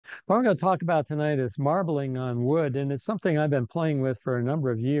What I'm going to talk about tonight is marbling on wood, and it's something I've been playing with for a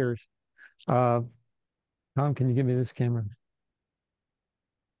number of years. Uh, Tom, can you give me this camera?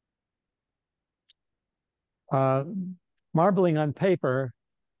 Uh, Marbling on paper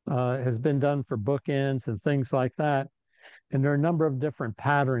has been done for bookends and things like that, and there are a number of different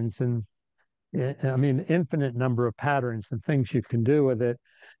patterns, and I mean, infinite number of patterns and things you can do with it,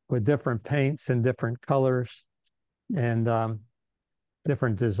 with different paints and different colors and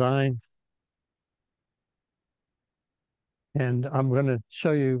different designs. And I'm going to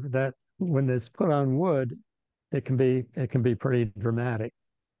show you that when it's put on wood, it can be pretty dramatic.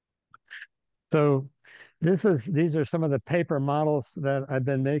 So these are some of the paper models that I've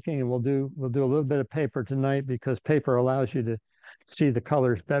been making, and we'll do a little bit of paper tonight because paper allows you to see the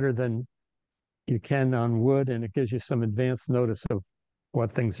colors better than you can on wood, and it gives you some advanced notice of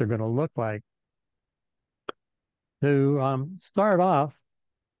what things are going to look like. To start off,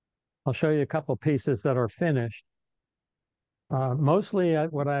 I'll show you a couple pieces that are finished. Mostly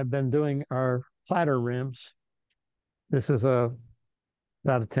what I've been doing are platter rims. This is about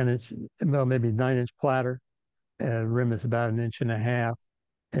a 10-inch, well, maybe 9-inch platter. Rim is about 1.5 inches.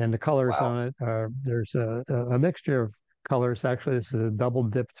 And the colors Wow. on it are, there's a mixture of colors. Actually, this is a double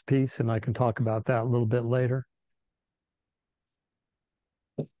dipped piece, and I can talk about that a little bit later.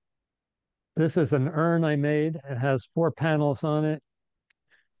 This is an urn I made. It has 4 panels on it.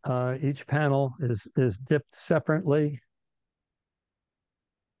 Each panel is dipped separately.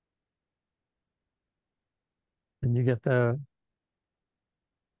 And you get the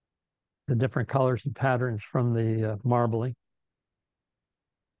different colors and patterns from the marbling.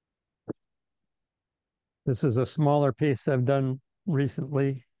 This is a smaller piece I've done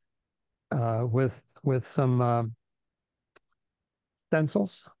recently with some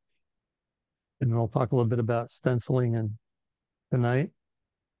stencils. And we'll talk a little bit about stenciling and tonight.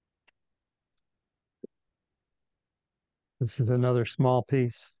 This is another small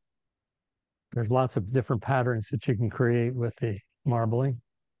piece. There's lots of different patterns that you can create with the marbling.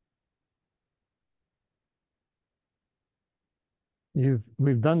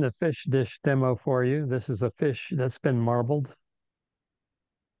 We've done the fish dish demo for you. This is a fish that's been marbled.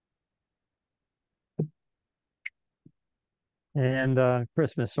 And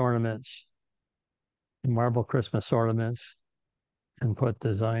Christmas ornaments, marble Christmas ornaments, and put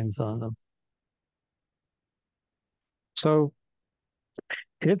designs on them. So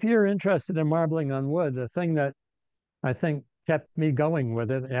if you're interested in marbling on wood, the thing that I think kept me going with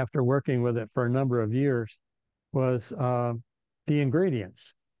it after working with it for a number of years was the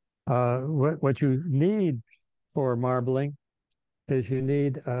ingredients. What you need for marbling is you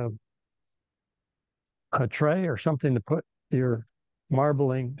need a tray or something to put your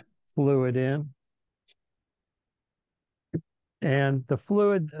marbling fluid in. And the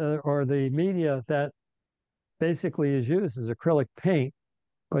fluid or the media that basically is used is acrylic paint,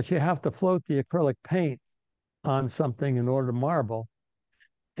 but you have to float the acrylic paint on something in order to marble.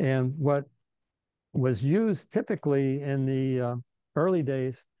 And what was used typically in the early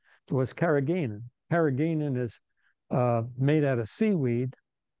days was carrageenan. Carrageenan is made out of seaweed,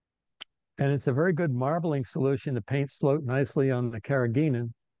 and it's a very good marbling solution. The paints float nicely on the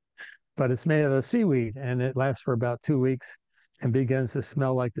carrageenan, but it's made out of seaweed, and it lasts for about 2 weeks and begins to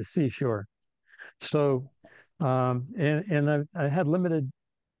smell like the seashore. So, and I had limited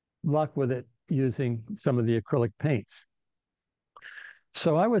luck with it using some of the acrylic paints.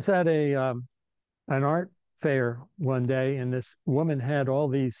 So I was at an art fair one day, and this woman had all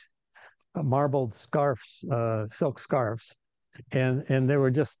these marbled scarves, silk scarves, and they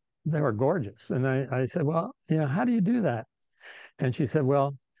were gorgeous. And I said, well, how do you do that? And she said,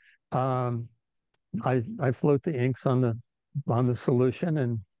 well, um, I float the inks on the solution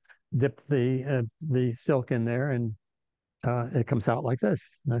and dip the silk in there, and it comes out like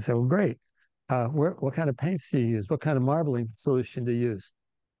this. And I said, well, great. What kind of paints do you use? What kind of marbling solution do you use?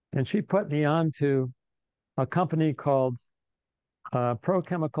 And she put me on to a company called Pro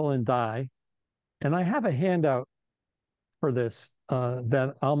Chemical and Dye. And I have a handout for this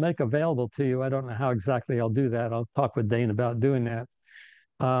that I'll make available to you. I don't know how exactly I'll do that. I'll talk with Dane about doing that.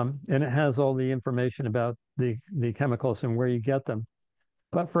 And it has all the information about the chemicals and where you get them.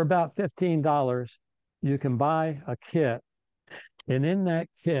 But for about $15, you can buy a kit. And in that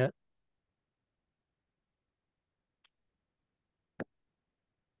kit,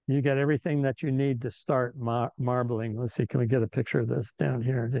 you get everything that you need to start marbling. Let's see, can we get a picture of this down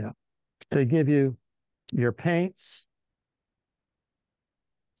here? Yeah. They give you your paints.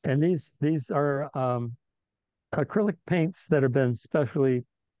 And these are acrylic paints that have been specially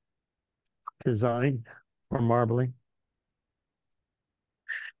designed for marbling.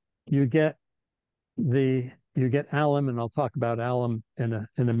 you get you get alum, and I'll talk about alum in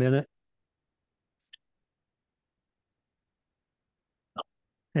a minute.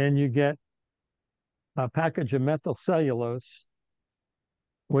 And you get a package of methyl cellulose,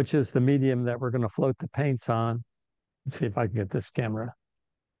 which is the medium that we're going to float the paints on. Let's see if I can get this camera.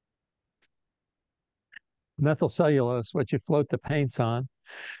 Methyl cellulose, what you float the paints on.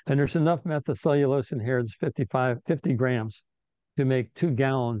 And there's enough methyl cellulose in here, there's 50 grams, to make 2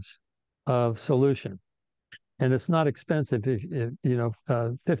 gallons of solution. And it's not expensive. If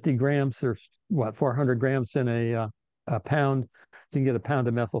 50 grams, there's what, 400 grams in a pound. You can get a pound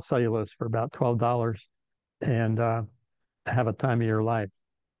of methyl cellulose for about $12 and have a time of your life.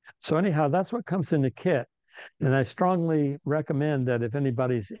 So anyhow, that's what comes in the kit. And I strongly recommend that if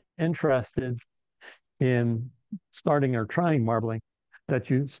anybody's interested in starting or trying marbling, that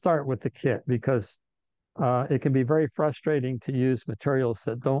you start with the kit, because it can be very frustrating to use materials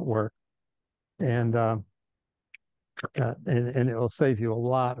that don't work, and it will save you a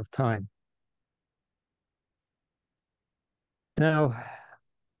lot of time. Now,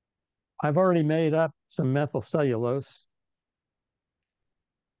 I've already made up some methyl cellulose.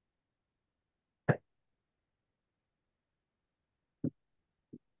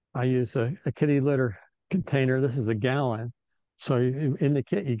 I use a kitty litter container. This is a gallon. So in the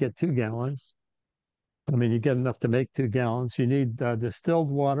kit, you get 2 gallons. I mean, you get enough to make 2 gallons. You need distilled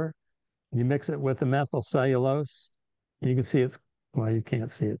water. You mix it with the methyl cellulose. You can see well, you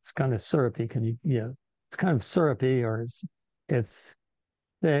can't see it. It's kind of syrupy. Yeah, it's kind of syrupy, or it's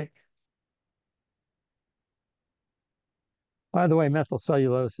thick. By the way, methyl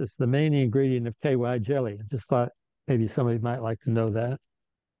cellulose is the main ingredient of KY jelly. I just thought maybe somebody might like to know that.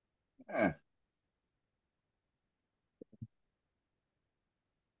 Yeah.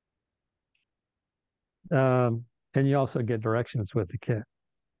 And you also get directions with the kit.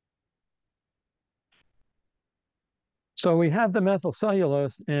 So we have the methyl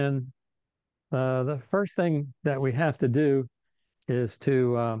cellulose, and the first thing that we have to do is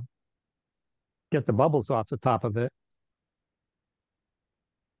to get the bubbles off the top of it.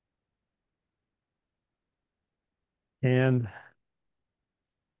 And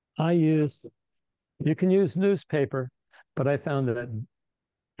you can use newspaper, but I found that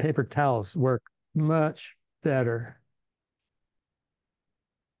paper towels work much better.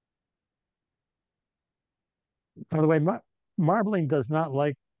 By the way, marbling does not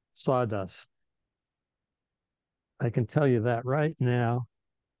like sawdust. I can tell you that right now.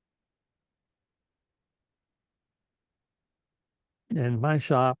 And my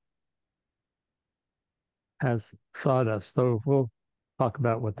shop has sawdust, so we'll talk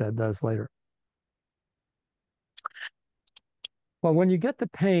about what that does later. Well, when you get the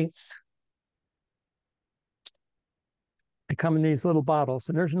paints, they come in these little bottles,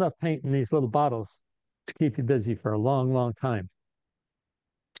 and there's enough paint in these little bottles to keep you busy for a long, long time.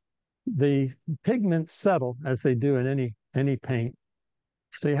 The pigments settle as they do in any paint,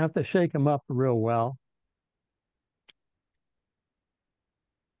 so you have to shake them up real well.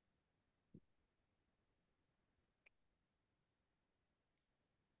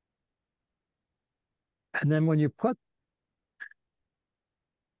 And then when you put,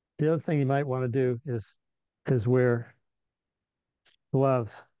 the other thing you might want to do is wear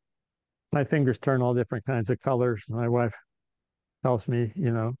gloves. My fingers turn all different kinds of colors. My wife tells me,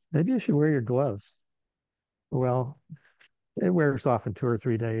 maybe you should wear your gloves. Well, it wears off in 2 or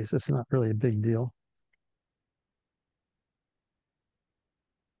 3 days. It's not really a big deal.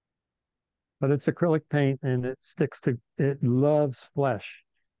 But it's acrylic paint, and it loves flesh.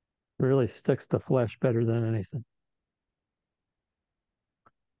 It really sticks to flesh better than anything.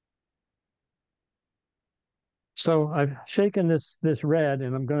 So I've shaken this red,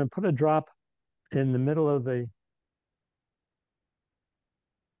 and I'm going to put a drop in the middle of the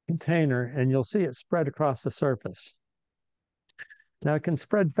container, and you'll see it spread across the surface. Now it can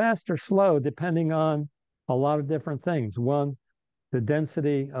spread fast or slow depending on a lot of different things. One, the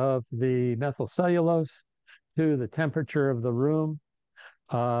density of the methyl cellulose. 2, the temperature of the room,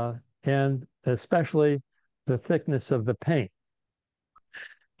 and especially the thickness of the paint.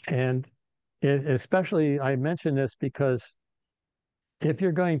 And especially, I mention this because if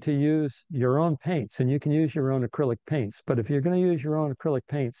you're going to use your own paints, and you can use your own acrylic paints, but if you're going to use your own acrylic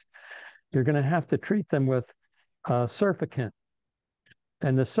paints, you're going to have to treat them with surfactant.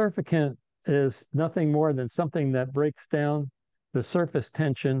 And the surfactant is nothing more than something that breaks down the surface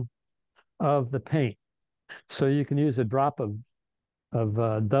tension of the paint. So you can use a drop of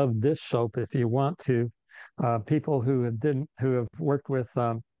Dove dish soap if you want to. People who have worked with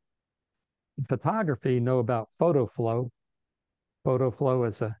photography know about photo flow. Photo flow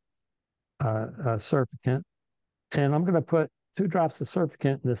is surfactant. And I'm going to put 2 drops of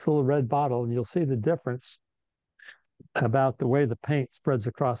surfactant in this little red bottle, and you'll see the difference about the way the paint spreads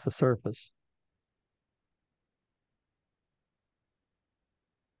across the surface.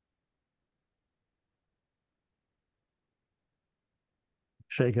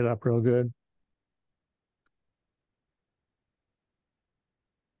 Shake it up real good.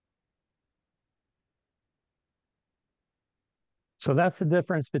 So that's the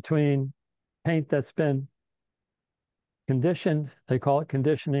difference between paint that's been conditioned, they call it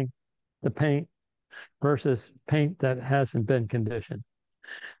conditioning the paint, versus paint that hasn't been conditioned.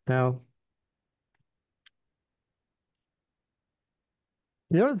 Now,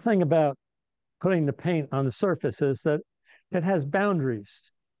 the other thing about putting the paint on the surface is that it has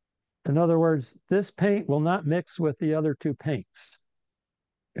boundaries. In other words, this paint will not mix with the other 2 paints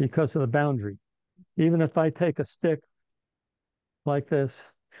because of the boundary. Even if I take a stick like this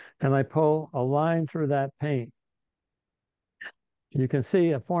and I pull a line through that paint, you can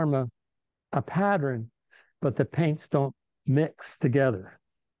see a pattern, but the paints don't mix together.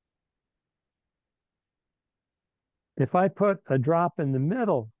 If I put a drop in the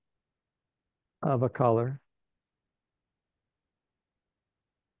middle of a color,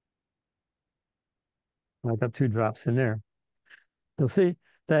 I've got 2 drops in there, you'll see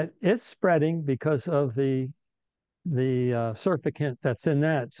that it's spreading because of the surfactant that's in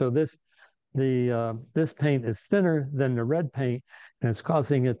that. So this paint is thinner than the red paint, and it's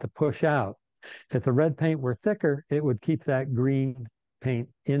causing it to push out. If the red paint were thicker, it would keep that green paint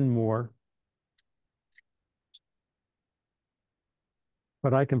in more.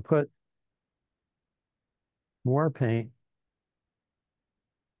 But I can put more paint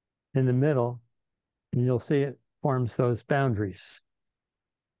in the middle, and you'll see it forms those boundaries.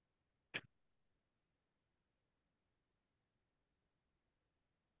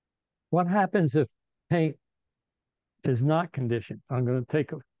 What happens if paint is not conditioned? I'm going to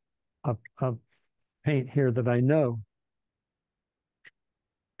take a paint here that I know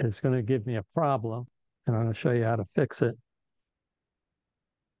is going to give me a problem, and I'm going to show you how to fix it.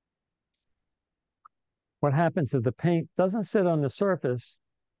 What happens if the paint doesn't sit on the surface,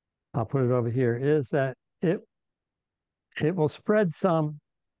 I'll put it over here, is that it will spread some,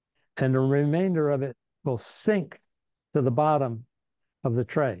 and the remainder of it will sink to the bottom of the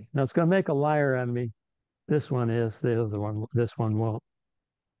tray. Now it's going to make a liar out of me. This one is, the other one, this one won't.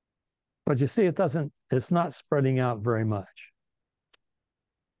 But you see, it's not spreading out very much.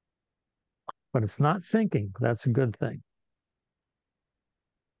 But it's not sinking. That's a good thing.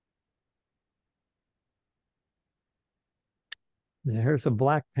 Now, here's a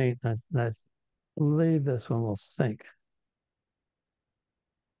black paint. I believe this one will sink.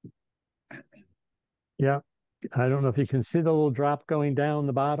 Yeah. I don't know if you can see the little drop going down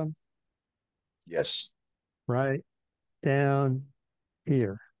the bottom. Yes. Right down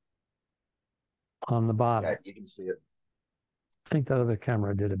here on the bottom. Yeah, you can see it. I think that other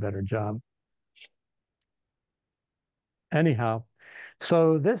camera did a better job. Anyhow,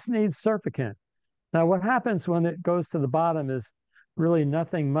 so this needs surfactant. Now, what happens when it goes to the bottom is really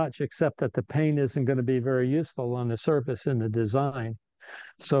nothing much, except that the paint isn't going to be very useful on the surface in the design.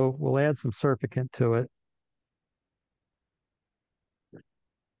 So we'll add some surfactant to it.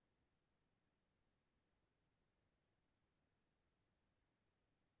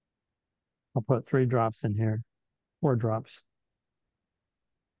 I'll put 3 drops in here, 4 drops.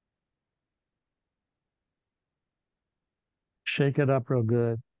 Shake it up real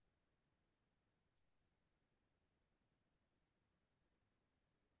good.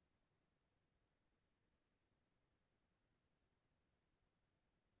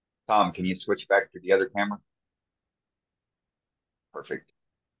 Tom, can you switch back to the other camera? Perfect.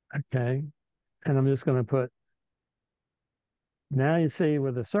 Okay. And I'm just going to put, now you see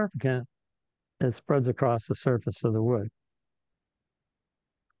with the surfactant, it spreads across the surface of the wood.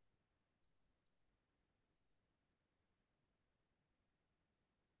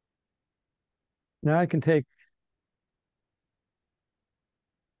 Now I can take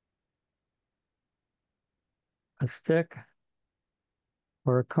a stick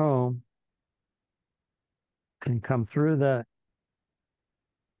or a comb and come through the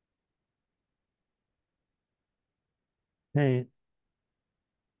paint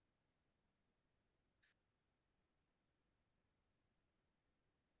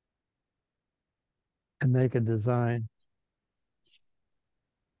and make a design.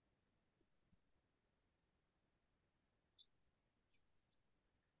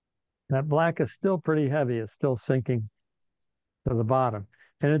 That black is still pretty heavy. It's still sinking to the bottom.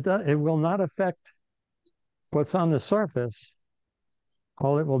 And it will not affect what's on the surface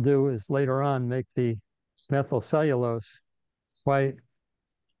all it will do is later on make the methyl cellulose quite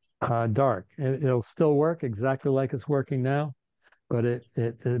dark. It'll still work exactly like it's working now, but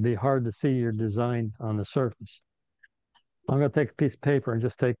it'd be hard to see your design on the surface. I'm going to take a piece of paper and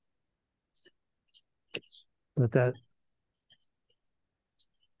just let that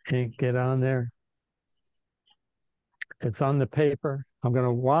ink get on there. It's on the paper. I'm going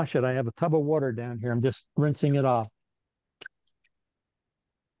to wash it. I have a tub of water down here. I'm just rinsing it off.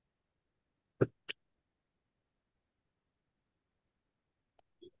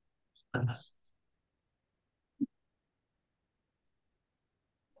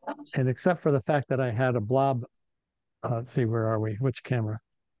 And except for the fact that I had a blob, let's see, where are we? Which camera?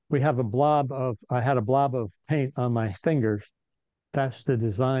 I had a blob of paint on my fingers. That's the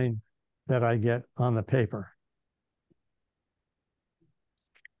design that I get on the paper.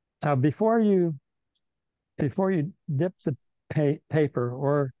 Now, before you dip the paper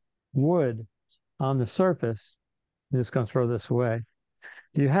or wood on the surface, I'm just going to throw this away.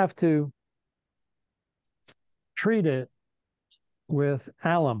 You have to treat it with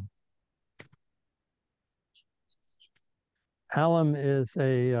alum. Alum is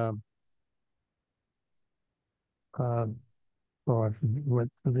uh, I'll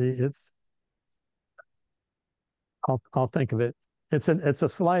think of it. It's a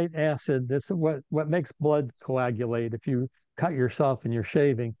slight acid. That's what makes blood coagulate. If you cut yourself and you're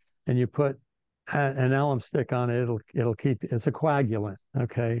shaving and you put an alum stick on it, it'll keep. It's a coagulant,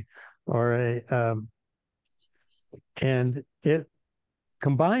 okay, or and it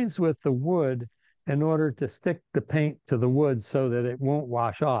combines with the wood in order to stick the paint to the wood so that it won't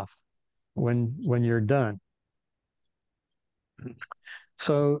wash off when you're done.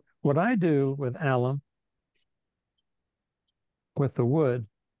 So what I do with alum, with the wood,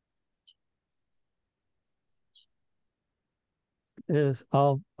 is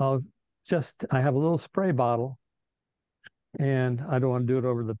I have a little spray bottle, and I don't want to do it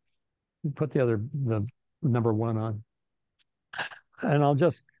over put the number one on, and I'll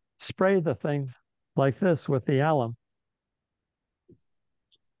just spray the thing like this with the alum,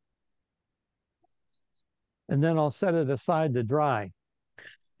 and then I'll set it aside to dry.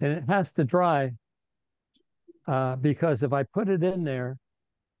 And it has to dry because if I put it in there,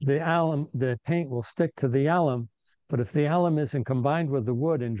 the paint will stick to the alum. But if the alum isn't combined with the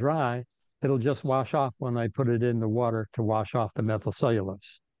wood and dry, it'll just wash off when I put it in the water to wash off the methyl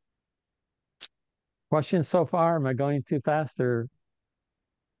cellulose. Questions so far? Am I going too fast or?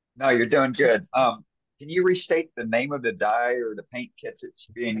 No, you're doing good. Can you restate the name of the dye or the paint kit that's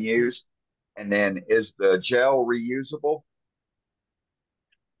being used? And then is the gel reusable?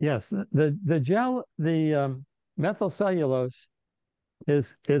 Yes, the gel, the methyl cellulose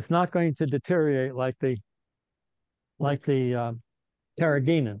is not going to deteriorate like the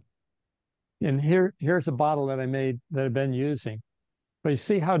carrageenan. And here's a bottle that I made that I've been using. But you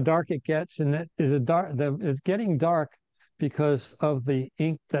see how dark it gets, and it's getting dark because of the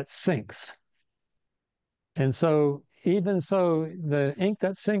ink that sinks. And so even so, the ink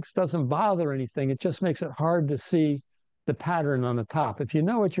that sinks doesn't bother anything. It just makes it hard to see the pattern on the top. If you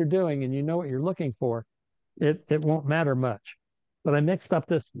know what you're doing and you know what you're looking for, it won't matter much. But I mixed up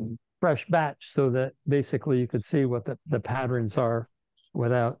this fresh batch so that basically you could see what the patterns are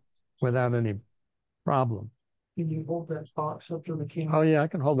without any problem. Can you hold that box up to the camera? Oh yeah, I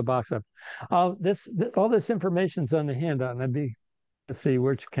can hold the box up. All this information's on the handout, and let's see,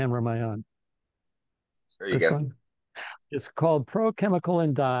 which camera am I on? There you This go. one. It's called Pro Chemical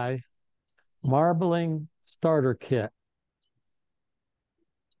and Dye Marbling Starter Kit.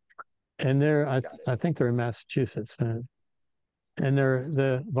 And I think they're in Massachusetts. And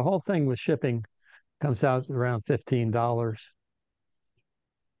the whole thing with shipping comes out around $15.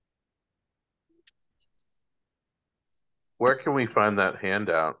 Where can we find that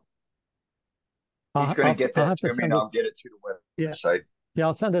handout? He's going to get I'll that have to to me, and send it. I'll get it to the Yeah, website. yeah.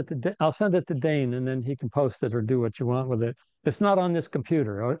 I'll send it to Dane, and then he can post it or do what you want with it. It's not on this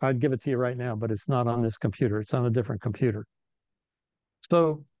computer. I'd give it to you right now, but it's not on this computer. It's on a different computer.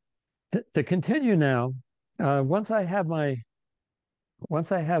 So to continue now, once I have my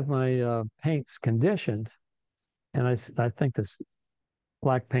paints conditioned, and I think this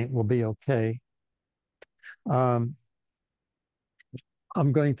black paint will be okay. Um,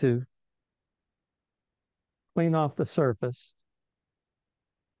 I'm going to clean off the surface.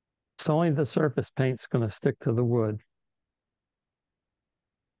 So only the surface paint's going to stick to the wood.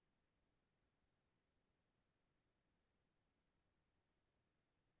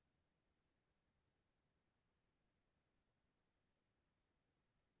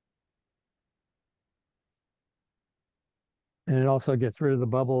 And it also gets rid of the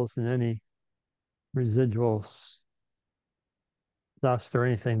bubbles and any residual dust or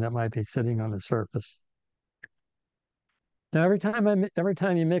anything that might be sitting on the surface. Now, every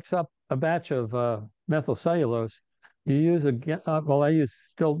time you mix up a batch of methyl cellulose, you use I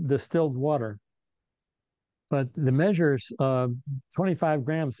use distilled water, but the measures 25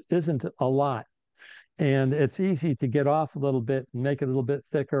 grams isn't a lot, and it's easy to get off a little bit and make it a little bit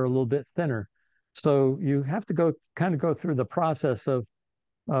thicker, a little bit thinner. So you have to go through the process of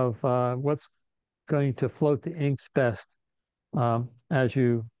what's going to float the inks best as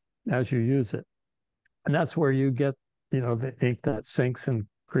you use it, and that's where you get the ink that sinks and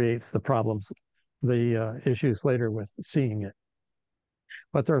creates the problems, the issues later with seeing it.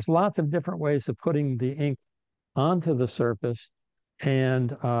 But there's lots of different ways of putting the ink onto the surface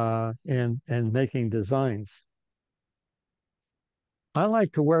and making designs. I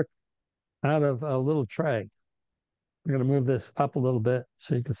like to work out of a little tray. I'm going to move this up a little bit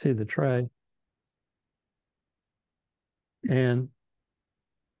so you can see the tray. And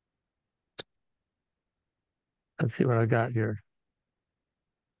let's see what I got here.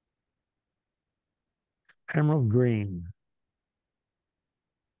 Emerald green.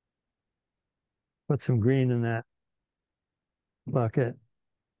 Put some green in that bucket.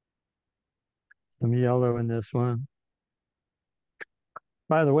 Some yellow in this one.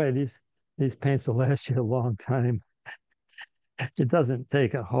 By the way, these paints will last you a long time. It doesn't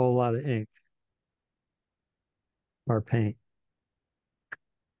take a whole lot of ink or paint.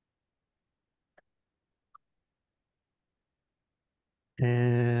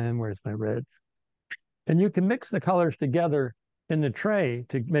 And where's my red? And you can mix the colors together in the tray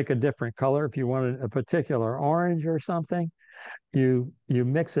to make a different color. If you wanted a particular orange or something, you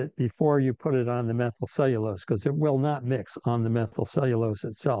mix it before you put it on the methyl cellulose, because it will not mix on the methyl cellulose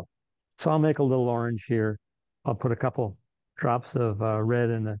itself. So I'll make a little orange here. I'll put a couple drops of red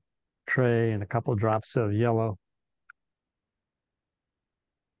in the tray and a couple drops of yellow.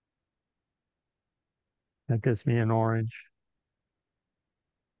 That gives me an orange.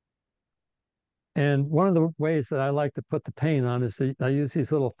 And one of the ways that I like to put the paint on is I use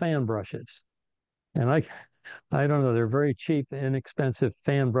these little fan brushes. And I don't know, they're very cheap, inexpensive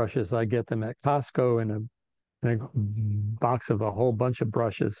fan brushes. I get them at Costco in a box of a whole bunch of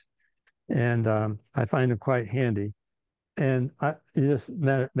brushes. And I find them quite handy. And you just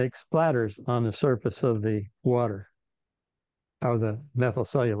make splatters on the surface of the water, or the methyl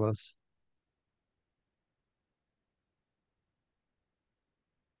cellulose.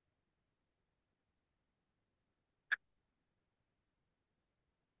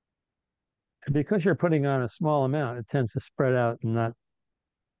 And because you're putting on a small amount, it tends to spread out and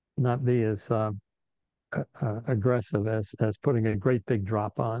not be as aggressive as putting a great big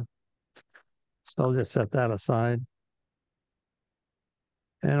drop on. So I'll just set that aside.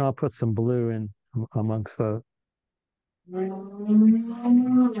 And I'll put some blue in amongst the.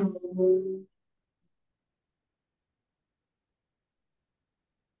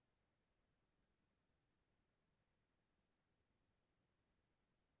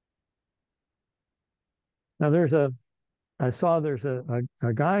 Now I saw there's a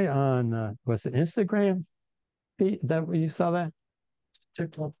guy on, what's it, Instagram? That you saw that?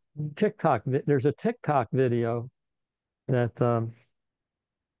 TikTok. TikTok. There's a TikTok video that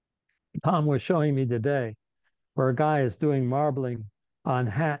Tom was showing me today, where a guy is doing marbling on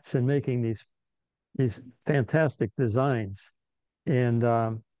hats and making these fantastic designs. And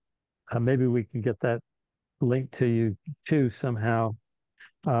maybe we can get that link to you too somehow,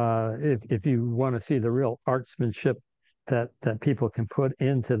 if you want to see the real artsmanship that people can put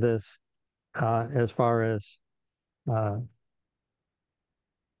into this, as far as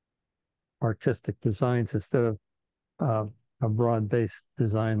artistic designs instead of a broad-based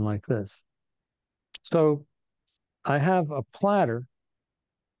design like this. So I have a platter.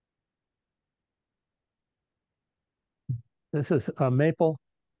 This is a maple.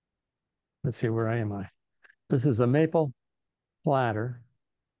 Let's see, where am I? This is a maple platter.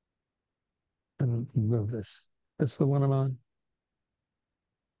 And move this. This is the one I'm on.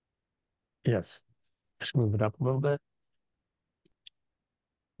 Yes. Just move it up a little bit.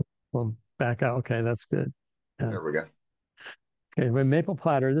 We'll back out. Okay, that's good. There we go. Okay, with maple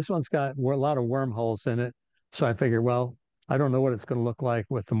platter, this one's got a lot of wormholes in it. So I figured, well, I don't know what it's going to look like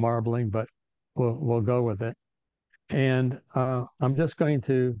with the marbling, but we'll go with it. And I'm just going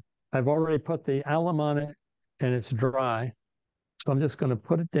to, I've already put the alum on it and it's dry. So I'm just going to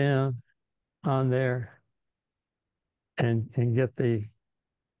put it down on there and get the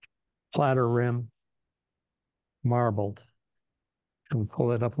platter rim marbled. And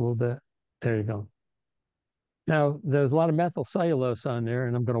pull it up a little bit. There you go. Now, there's a lot of methyl cellulose on there,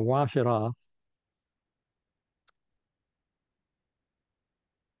 and I'm going to wash it off.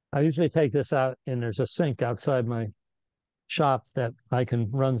 I usually take this out, and there's a sink outside my shop that I can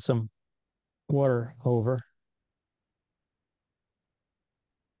run some water over.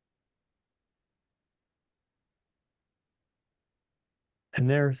 And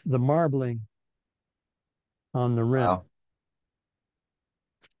there's the marbling on the rim. Wow.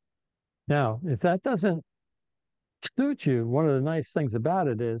 Now, if that doesn't suit you, one of the nice things about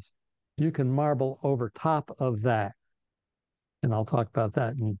it is you can marble over top of that. And I'll talk about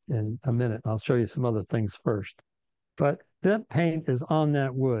that in a minute. I'll show you some other things first. But that paint is on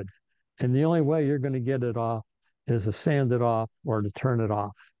that wood. And the only way you're going to get it off is to sand it off or to turn it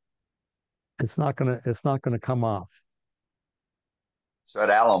off. It's not gonna come off. So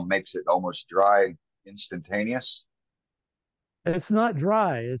that alum makes it almost dry, instantaneous. It's not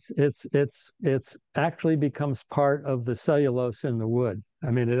dry. It's actually becomes part of the cellulose in the wood.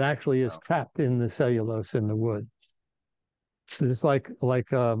 I mean, it actually is Oh, trapped in the cellulose in the wood. So it's like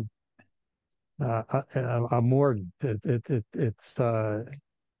a mordant.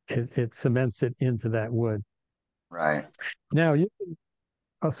 It cements it into that wood. right. Now,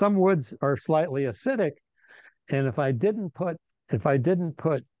 some woods are slightly acidic, and if I didn't put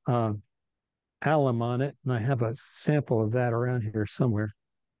alum on it, and I have a sample of that around here somewhere.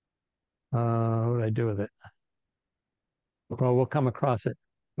 What did I do with it? Well, we'll come across it.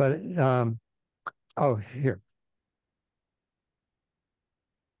 But oh, here.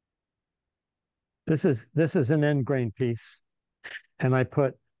 This is an end grain piece, and I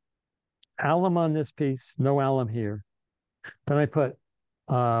put alum on this piece, no alum here. Then I put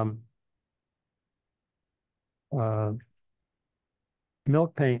um, uh,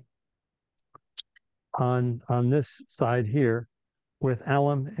 milk paint on this side here with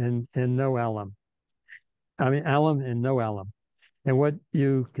alum and no alum. I mean alum and no alum. And what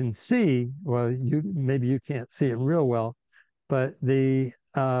you can see, well, maybe you can't see it real well, but the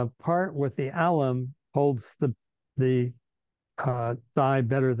part with the alum holds the dye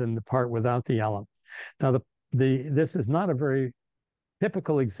better than the part without the alum. Now, this is not a very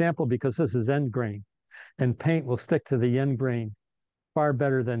typical example because this is end grain, and paint will stick to the end grain far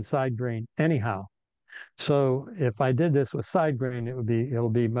better than side grain anyhow. So if I did this with side grain, it'll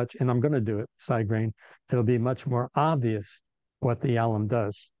be much, and I'm going to do it side grain. It'll be much more obvious what the alum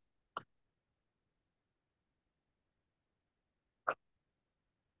does.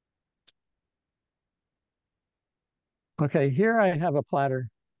 Okay, here I have a platter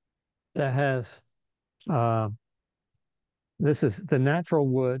that has uh, this is the natural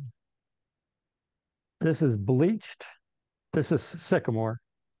wood. This is bleached. This is sycamore.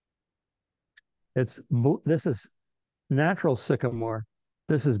 This is natural sycamore.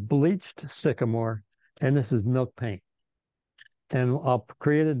 This is bleached sycamore, and this is milk paint. And I'll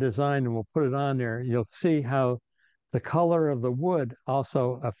create a design and we'll put it on there. You'll see how the color of the wood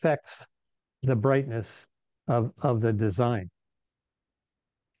also affects the brightness of the design.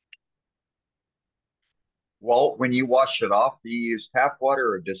 Walt, when you wash it off, do you use tap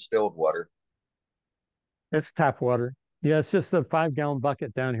water or distilled water? It's tap water. Yeah, it's just a 5-gallon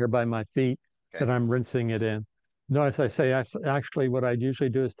bucket down here by my feet Okay. that I'm rinsing it in. Notice I say actually what I usually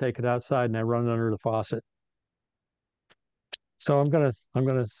do is take it outside and I run it under the faucet. So I'm gonna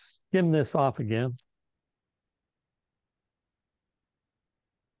skim this off again.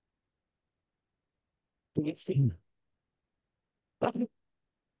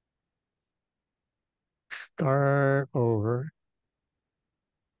 Start over.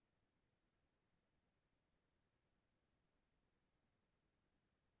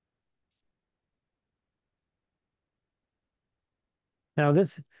 Now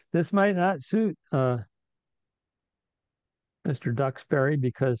this might not suit Mr. Duxbury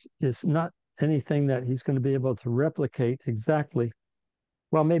because it's not anything that he's going to be able to replicate exactly.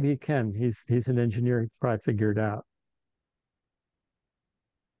 Well, maybe he can. He's an engineer. He can probably figure it out.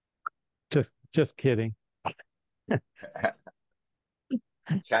 Just kidding.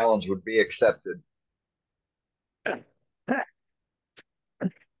 Challenge would be accepted. All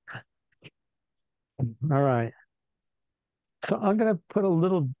right. So I'm going to put a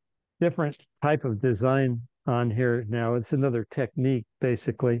little different type of design on here now. It's another technique,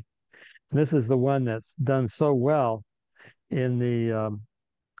 basically. And this is the one that's done so well in the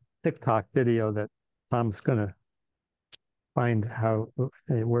TikTok video that Tom's going to find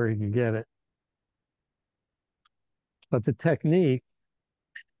where he can get it. But the technique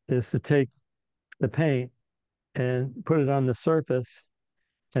is to take the paint and put it on the surface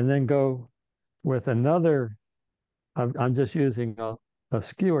and then go with another, I'm just using a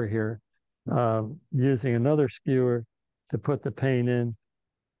skewer here, using another skewer to put the paint in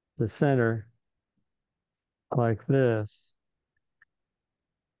the center like this.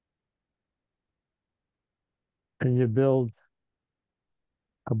 And you build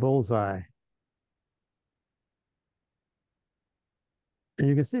a bullseye. And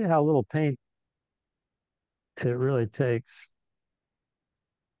you can see how little paint it really takes.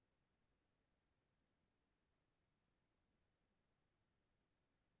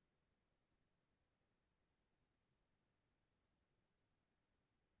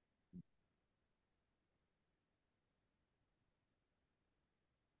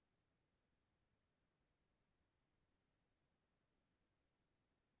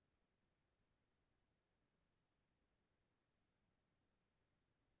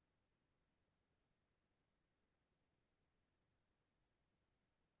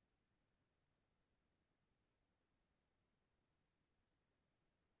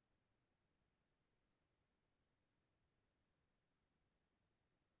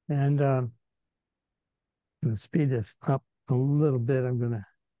 And I'm going to speed this up a little bit. I'm going to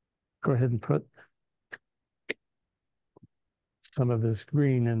go ahead and put some of this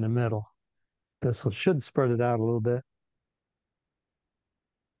green in the middle. This should spread it out a little bit.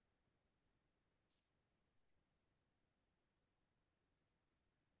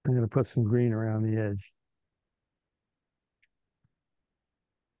 I'm going to put some green around the edge.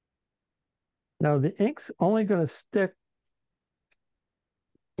 Now the ink's only going to stick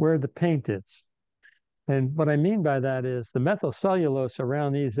where the paint is. And what I mean by that is the methyl cellulose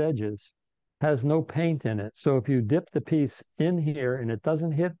around these edges has no paint in it. So if you dip the piece in here and it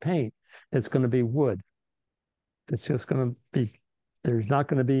doesn't hit paint, it's going to be wood. It's just going to be, there's not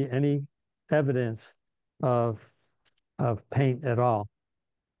going to be any evidence of paint at all.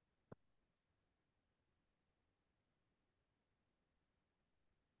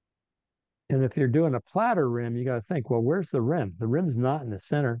 And if you're doing a platter rim, you got to think, well, where's the rim? The rim's not in the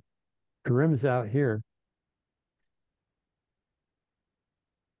center. The rim's out here.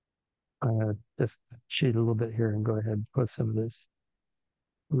 Just cheat a little bit here and go ahead and put some of this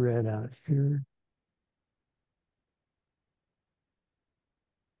red out here.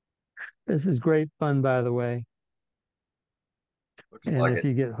 This is great fun, by the way. Looks And like if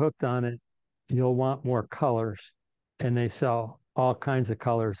you get hooked on it, you'll want more colors. And they sell all kinds of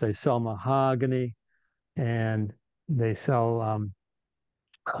colors. They sell mahogany and they sell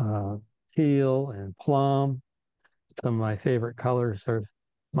teal and plum. Some of my favorite colors are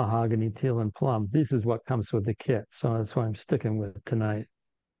mahogany, teal, and plum. This is what comes with the kit. So that's why I'm sticking with it tonight.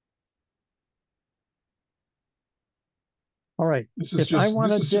 All right. This is just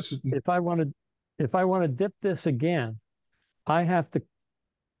If I want to dip this again, I have to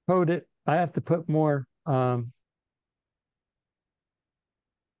coat it. I have to put more alum.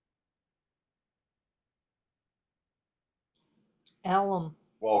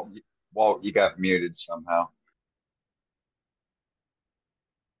 Walt, you got muted somehow.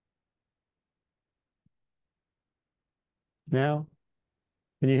 now.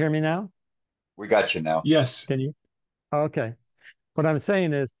 Can you hear me now? We got you now. Yes. Can you? Okay. What I'm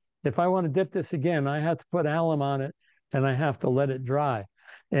saying is, if I want to dip this again, I have to put alum on it and I have to let it dry.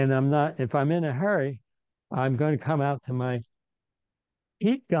 And I'm not, if I'm in a hurry, I'm going to come out to my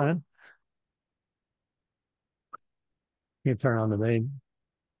heat gun. You turn on the main.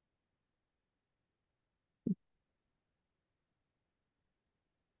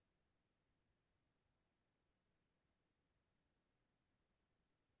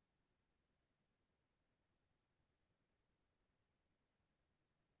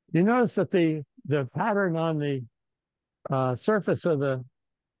 You notice that the pattern on the surface of the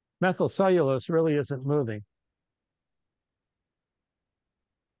methyl cellulose really isn't moving.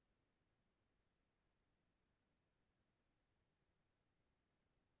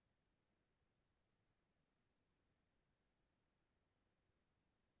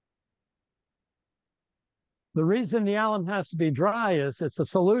 The reason the alum has to be dry is it's a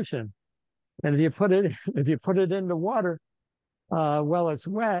solution, and if you put it into water while it's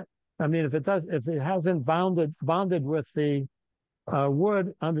wet, I mean, if it hasn't bonded with the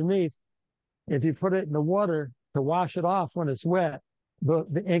wood underneath, if you put it in the water to wash it off when it's wet,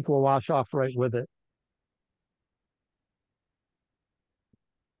 the ink will wash off right with it.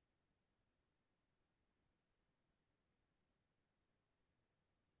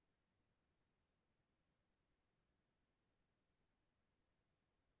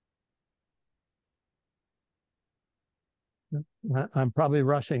 I'm probably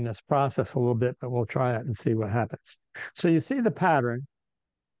rushing this process a little bit, but we'll try it and see what happens. So you see the pattern,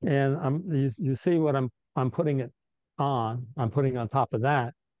 and you see what I'm putting it on. I'm putting on top of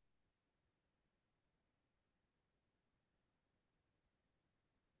that.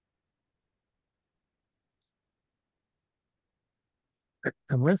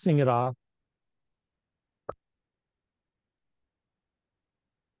 I'm rinsing it off.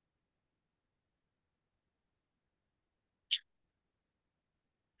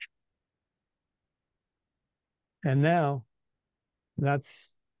 And now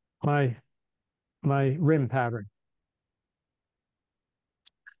that's my rim pattern.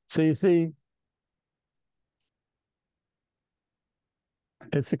 So you see,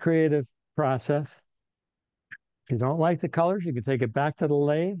 it's a creative process. If you don't like the colors, you can take it back to the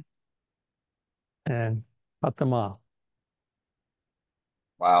lathe and cut them off.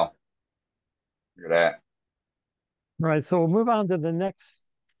 Wow. Look at that. All right, so we'll move on to the next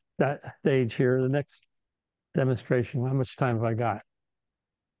stage here, the next demonstration. How much time have I got?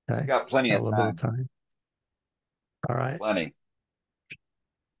 You Okay, got plenty got a of little bit of time. time. All right. Plenty.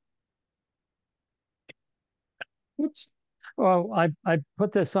 Oops. Well, I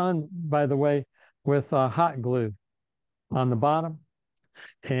put this on, by the way, with hot glue on the bottom.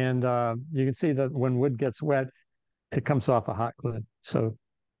 And you can see that when wood gets wet, it comes off a hot glue. So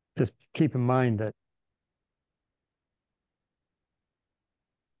just keep in mind that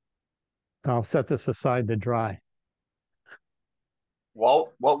I'll set this aside to dry.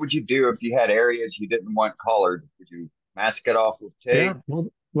 Walt, what would you do if you had areas you didn't want colored? Would you mask it off with Yeah, tape?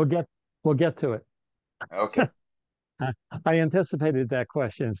 we'll get to it. Okay. I anticipated that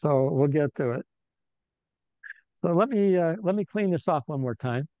question, so we'll get to it. So let me clean this off one more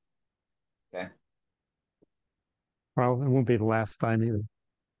time. Okay. Well, it won't be the last time either.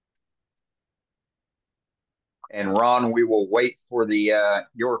 And Ron, we will wait for the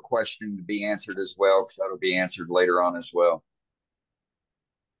your question to be answered as well, because that'll be answered later on as well.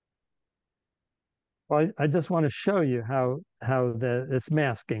 Well, I just want to show you how it's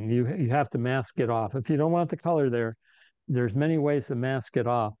masking. You have to mask it off. If you don't want the color there, there's many ways to mask it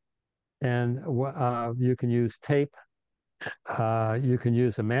off. And you can use tape. You can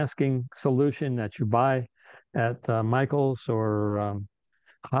use a masking solution that you buy at Michael's or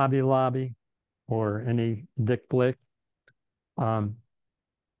Hobby Lobby or any Dick Blick. Um,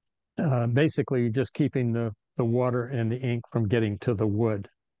 Basically, just keeping the water and the ink from getting to the wood.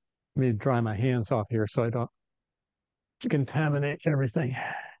 Let me dry my hands off here so I don't contaminate everything.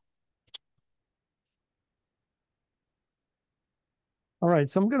 All right,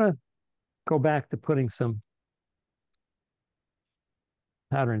 so I'm going to go back to putting some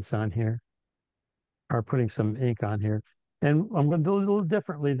patterns on here, or putting some ink on here. And I'm going to do it a little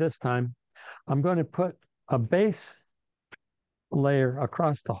differently this time. I'm going to put a base layer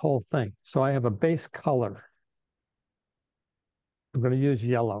across the whole thing. So I have a base color. I'm going to use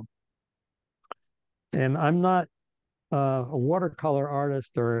yellow. And I'm not a watercolor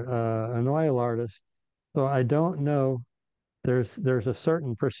artist or an oil artist, so I don't know. There's a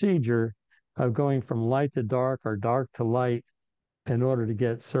certain procedure of going from light to dark or dark to light in order to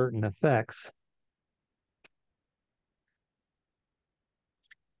get certain effects.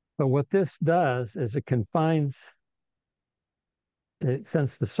 But what this does is it confines it,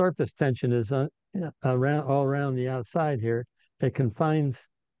 since the surface tension is around all around the outside here, it confines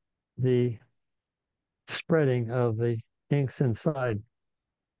the spreading of the inks inside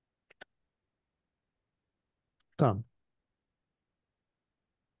some.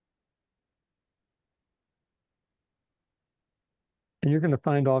 And you're going to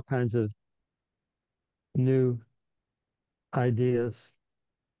find all kinds of new ideas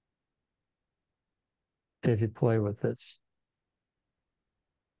if you play with this.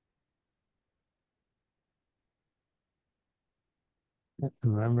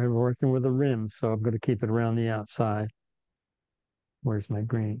 Remember working with a rim, so I'm going to keep it around the outside. Where's my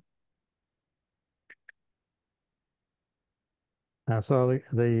green? Now, so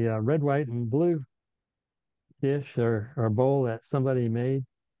the red, white, and blue dish or bowl that somebody made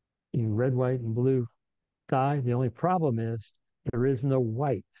in red, white, and blue dye. The only problem is there is no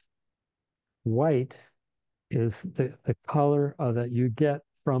white. White is the color that you get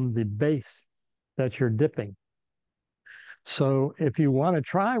from the base that you're dipping. So if you want to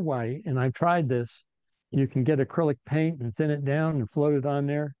try white, and I've tried this, you can get acrylic paint and thin it down and float it on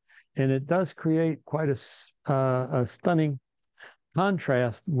there. And it does create quite a stunning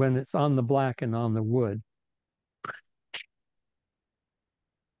contrast when it's on the black and on the wood.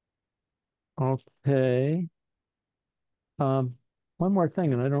 Okay. One more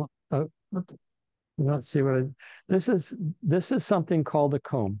thing, and I don't see what this is something called a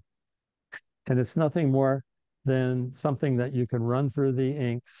comb, and it's nothing more than something that you can run through the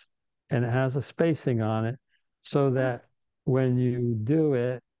inks, and it has a spacing on it so that when you do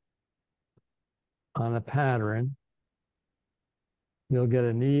it on a pattern, you'll get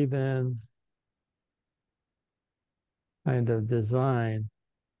an even kind of design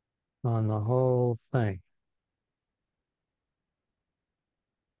on the whole thing.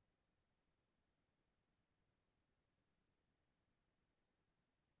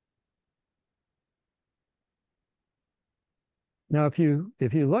 Now, if you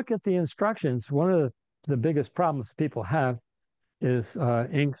look at the instructions, one of the biggest problems people have is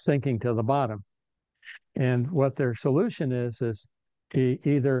ink sinking to the bottom. And what their solution is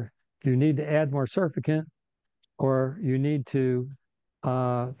either you need to add more surfactant or you need to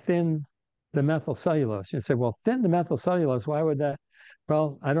thin the methyl cellulose. You say, well, thin the methyl cellulose, why would that?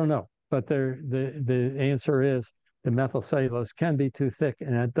 Well, I don't know. But the answer is the methyl cellulose can be too thick,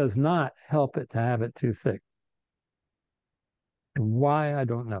 and it does not help it to have it too thick. And why, I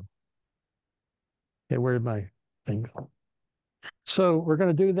don't know. Okay, where'd my thing go? So we're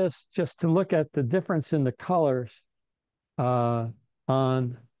going to do this just to look at the difference in the colors on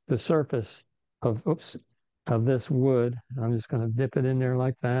the surface of, of this wood. I'm just going to dip it in there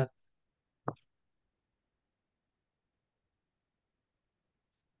like that.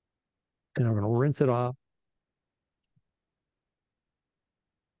 And I'm going to rinse it off.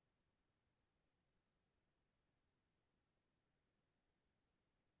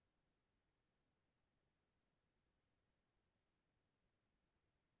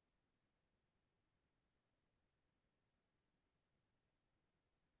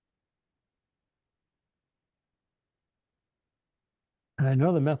 And I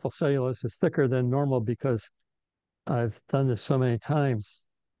know the methyl cellulose is thicker than normal because I've done this so many times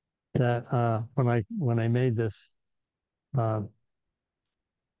that when I made this, uh,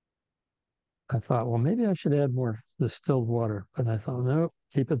 I thought, well, maybe I should add more distilled water. But I thought, no,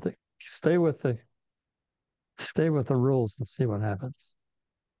 keep it. Stay with the rules and see what happens.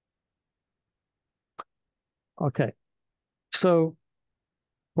 Okay, so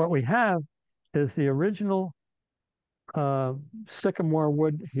what we have is the original sycamore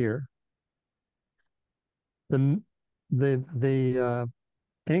wood here. The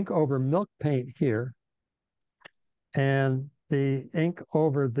ink over milk paint here, and the ink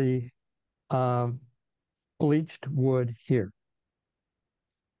over the bleached wood here.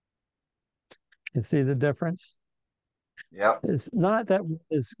 You see the difference? Yeah. It's not that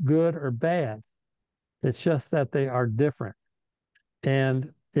it's good or bad. It's just that they are different.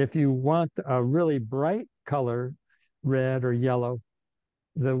 And if you want a really bright color, red or yellow,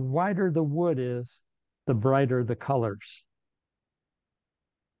 the whiter the wood is, the brighter the colors.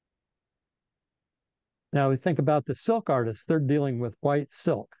 Now we think about the silk artists, they're dealing with white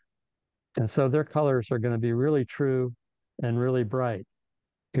silk. And so their colors are going to be really true and really bright.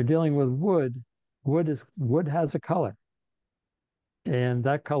 You're dealing with wood. Wood has a color. And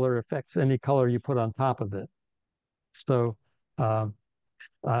that color affects any color you put on top of it. So one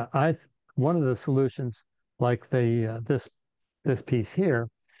of the solutions, like this piece here,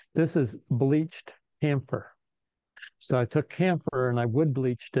 this is bleached camphor. So I took camphor and I wood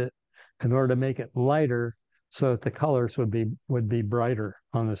bleached it in order to make it lighter so that the colors would be brighter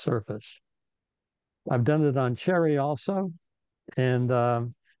on the surface. I've done it on cherry also, and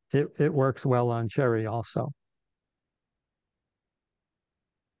it works well on cherry also.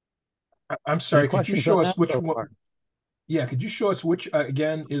 I'm sorry, Any could you questions show on us that which so one? far? Yeah, could you show us which,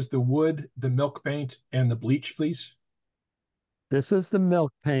 again, is the wood, the milk paint, and the bleach, please? This is the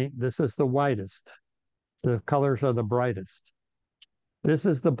milk paint. This is the whitest. The colors are the brightest. This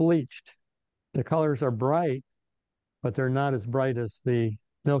is the bleached. The colors are bright, but they're not as bright as the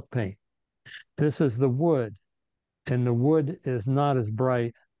milk paint. This is the wood, and the wood is not as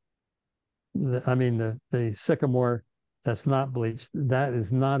bright. The sycamore that's not bleached, that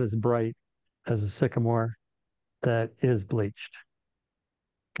is not as bright as a sycamore that is bleached.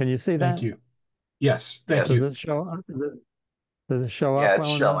 Can you see that? Thank you. Yes, thank Yes. Does you. it show up? Does it show Yeah, up it's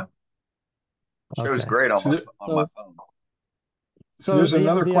well enough? showing. Shows Okay. great on So, my there, on my phone. so there's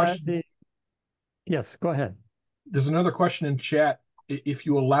another question. Yes, go ahead. There's another question in chat. If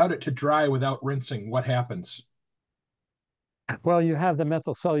you allowed it to dry without rinsing, what happens? Well, you have the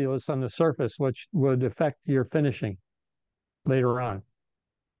methyl cellulose on the surface, which would affect your finishing later on,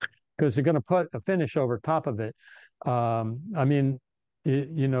 because you're going to put a finish over top of it. Like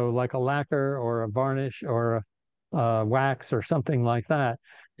a lacquer or a varnish or a wax or something like that,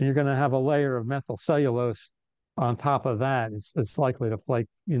 and you're going to have a layer of methyl cellulose on top of that. It's likely to flake.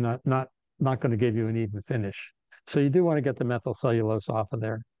 Not going to give you an even finish. So you do want to get the methyl cellulose off of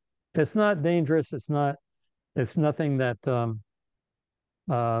there. It's not dangerous. It's nothing that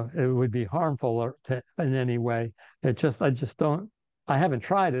it would be harmful in any way. I just don't. I haven't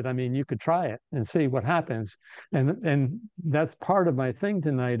tried it. I mean, you could try it and see what happens. And that's part of my thing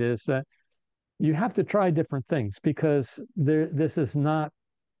tonight is that you have to try different things because this is not,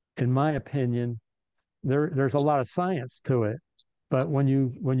 in my opinion, there's a lot of science to it. But when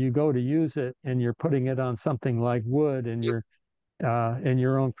you go to use it and you're putting it on something like wood and you're in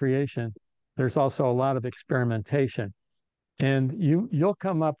your own creation, there's also a lot of experimentation. And you'll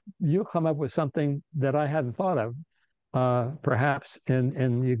come up with something that I hadn't thought of, perhaps,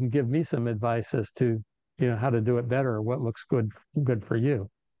 and you can give me some advice as to how to do it better or what looks good for you.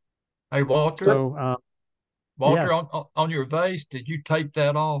 Hey, Walter, So Walter, yes, on your vase, did you tape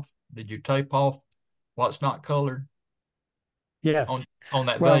that off? Did you tape off what's not colored yes. on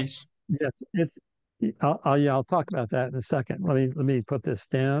that Well, vase? yes, it's. I'll talk about that in a second. Let me put this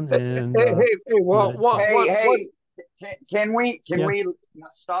down Hey, and Walt, Hey, can yes. we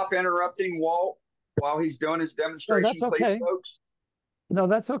stop interrupting Walt while he's doing his No, that's demonstration, please, okay. folks? No,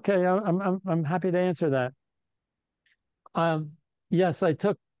 that's okay. I'm happy to answer that. Yes, I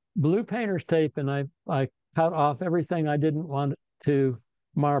took blue painter's tape and I cut off everything I didn't want to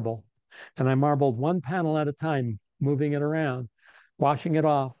marble, and I marbled one panel at a time, moving it around, washing it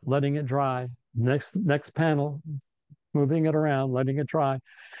off, letting it dry. Next panel, moving it around, letting it dry.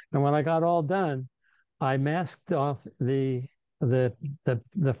 And when I got all done, I masked off the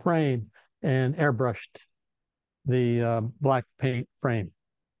the frame and airbrushed the black paint frame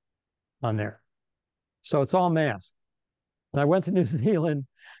on there. So it's all masked. And I went to New Zealand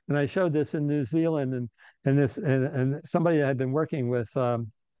and I showed this in New Zealand and somebody had been working with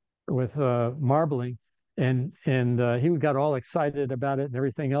marbling and he got all excited about it and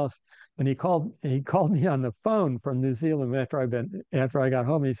everything else. And he called me on the phone from New Zealand after I got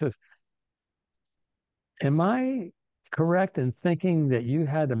home. And he says, "Am I correct in thinking that you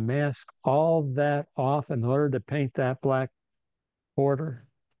had to mask all that off in order to paint that black border?"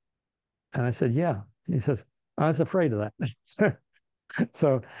 And I said, "Yeah." He says, "I was afraid of that."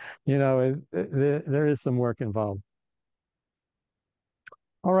 So, there is some work involved.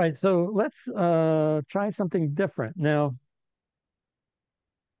 All right, so let's try something different. Now,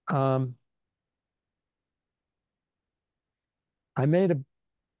 um, I made a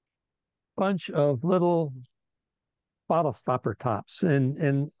bunch of little bottle stopper tops,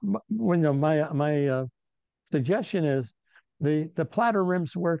 and my suggestion is the platter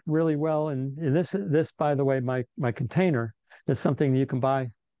rims work really well, and this by the way, my container is something you can buy.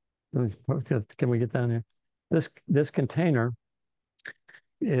 Can we get down here? This container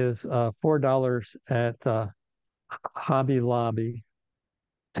is $4 at Hobby Lobby,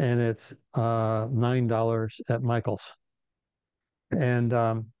 and it's $9 at Michael's.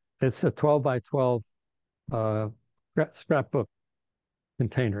 And it's a 12 by 12 scrapbook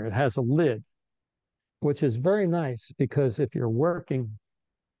container. It has a lid, which is very nice because if you're working,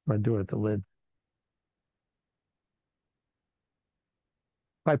 I do it at the lid.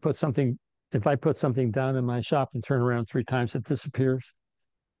 If I put something, if I put something down in my shop and turn around 3 times, it disappears.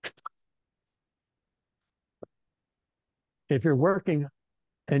 If you're working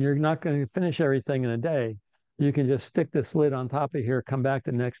and you're not going to finish everything in a day, you can just stick this lid on top of here, come back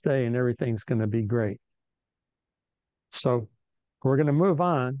the next day, and everything's going to be great. So we're going to move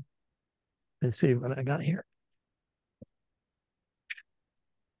on. Let's see what I got here.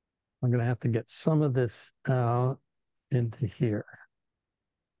 I'm going to have to get some of this out into here.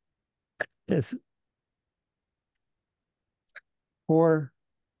 It's for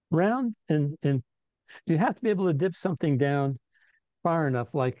round and you have to be able to dip something down far enough,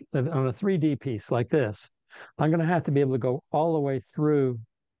 like on a 3D piece like this. I'm going to have to be able to go all the way through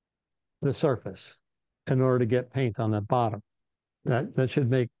the surface in order to get paint on the bottom. That should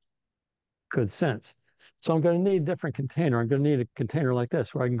make good sense. So I'm going to need a different container. I'm going to need a container like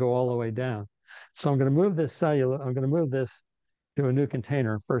this where I can go all the way down. So I'm going to move this cellular. I'm going to move this to a new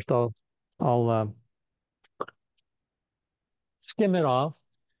container. First, I'll skim it off.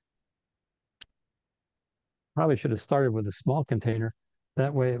 Probably should have started with a small container.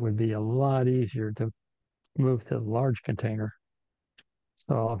 That way it would be a lot easier to move to the large container.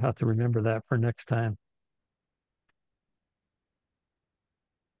 So I'll have to remember that for next time.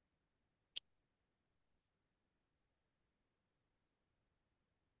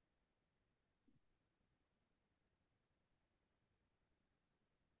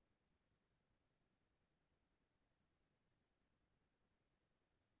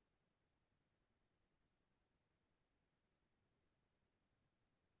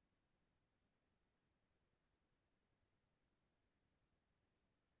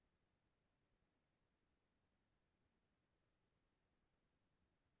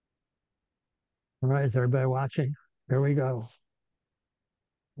 All right, is everybody watching? Here we go.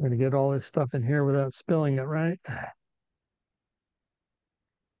 We're going to get all this stuff in here without spilling it, right?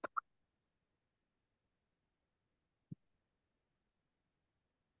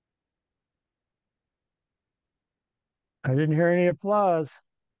 I didn't hear any applause.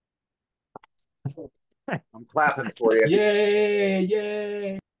 I'm clapping for you. Yay,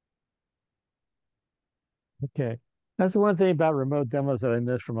 yay. Okay. That's the one thing about remote demos that I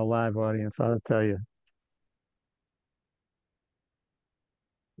miss from a live audience, I'll tell you.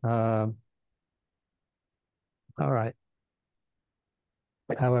 Um, all right.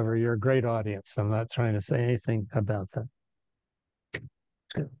 However, you're a great audience. I'm not trying to say anything about that.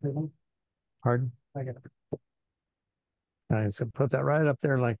 Pardon? I got it. All right, so put that right up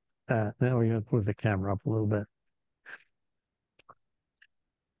there like that. Now we're going to move the camera up a little bit.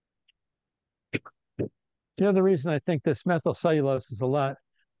 The other reason I think this methyl cellulose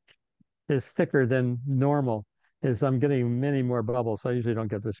is thicker than normal is I'm getting many more bubbles. I usually don't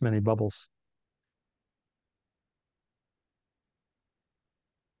get this many bubbles.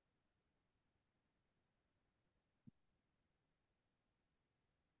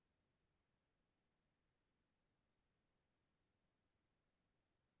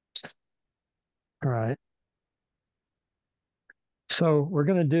 All right. So we're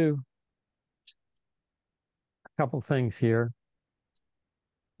going to do a couple things here.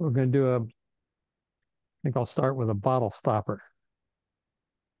 We're going to do I think I'll start with a bottle stopper.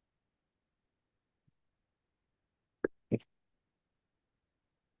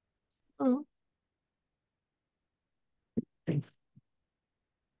 Oh.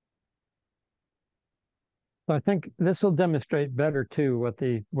 So I think this will demonstrate better too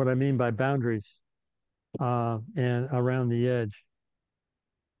what I mean by boundaries and around the edge.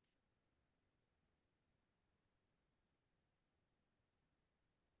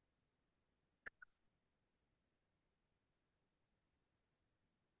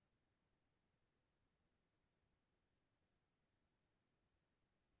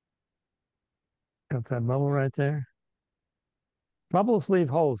 Got that bubble right there. Bubbles leave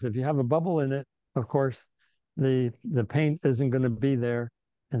holes. If you have a bubble in it, of course, the paint isn't going to be there,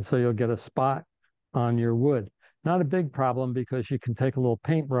 and so you'll get a spot on your wood. Not a big problem because you can take a little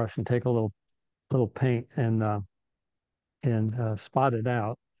paintbrush and take a little paint and spot it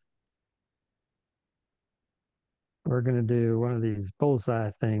out. We're going to do one of these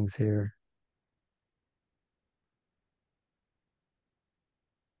bullseye things here.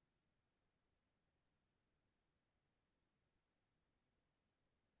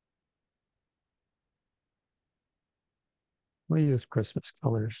 We use Christmas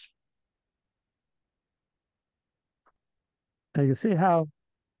colors. Now you can see how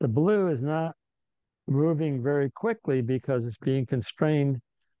the blue is not moving very quickly because it's being constrained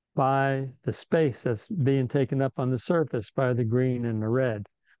by the space that's being taken up on the surface by the green and the red.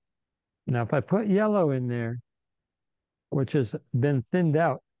 Now, if I put yellow in there, which has been thinned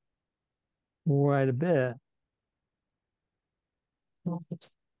out quite a bit, whoops,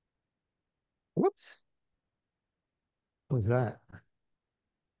 what was that?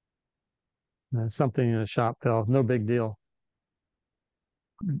 Something in the shop fell, no big deal.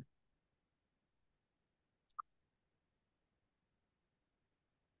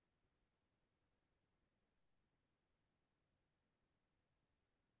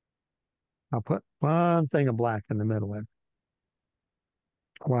 I'll put one thing of black in the middle there.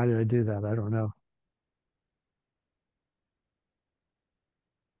 Why did I do that? I don't know.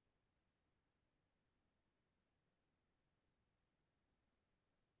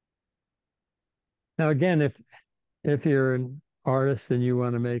 Now, again, if you're an artist and you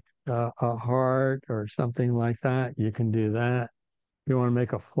want to make a heart or something like that, you can do that. If you want to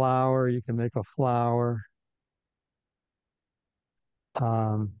make a flower, you can make a flower.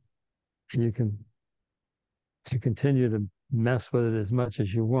 Um, you can continue to mess with it as much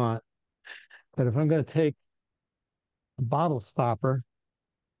as you want. But if I'm going to take a bottle stopper,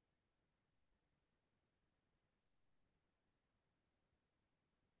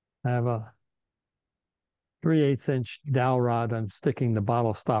 I have a 3/8 inch dowel rod I'm sticking the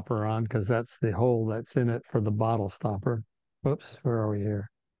bottle stopper on because that's the hole that's in it for the bottle stopper. Whoops, where are we here?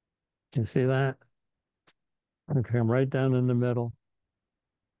 Can you see that? Okay, I'm right down in the middle.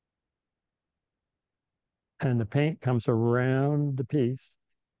 And the paint comes around the piece.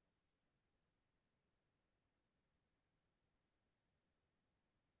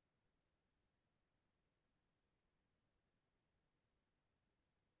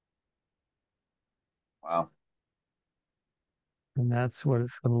 Wow. And that's what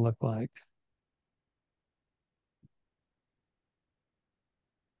it's going to look like.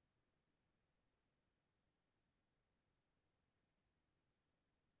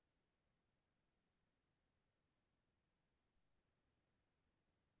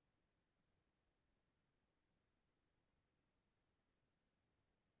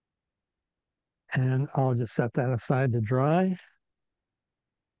 And I'll just set that aside to dry.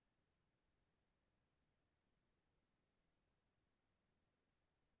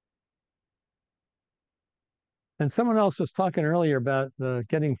 And someone else was talking earlier about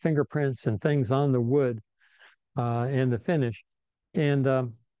getting fingerprints and things on the wood and the finish.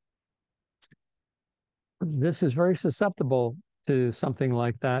 And this is very susceptible to something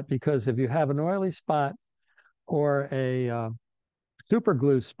like that, because if you have an oily spot or a super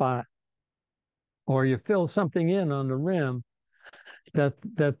glue spot, or you fill something in on the rim that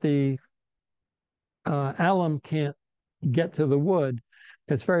the alum can't get to the wood,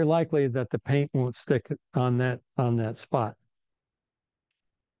 it's very likely that the paint won't stick on that spot.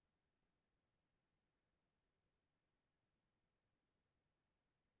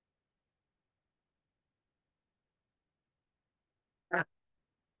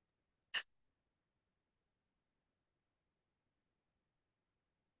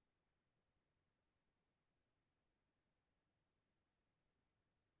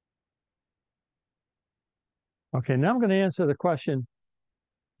 Okay, now I'm going to answer the question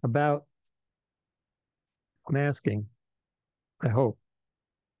about masking, I hope.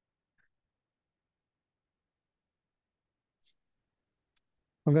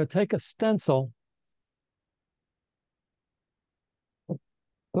 I'm going to take a stencil.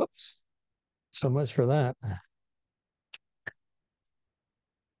 Oops, so much for that.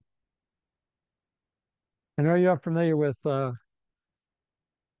 And are you familiar with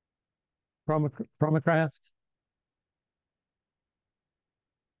Chromacraft?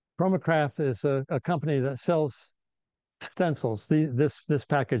 Chromacraft is a company that sells stencils. This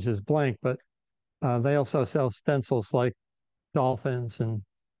package is blank, but they also sell stencils like dolphins and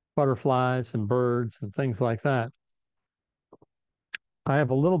butterflies and birds and things like that. I have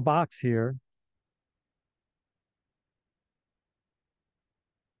a little box here.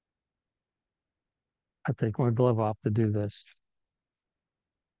 I take my glove off to do this.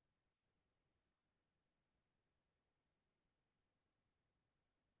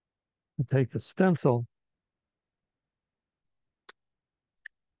 I take the stencil.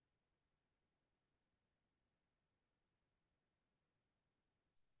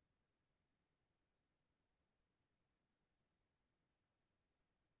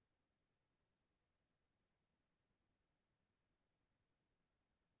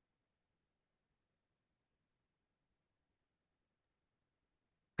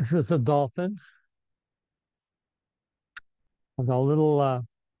 This is a dolphin with a little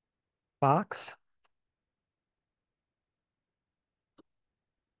box.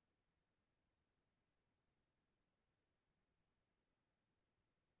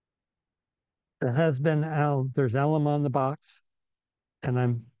 There's alum on the box, and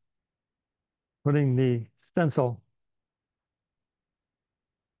I'm putting the stencil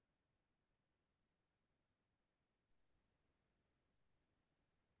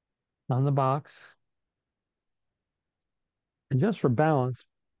on the box. And just for balance,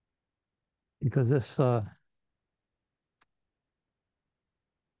 because this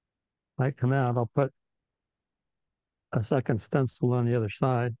might come out, I'll put a second stencil on the other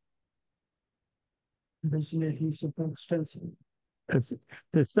side. This is adhesive stencil.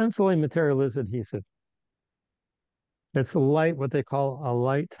 The stenciling material is adhesive. It's what they call a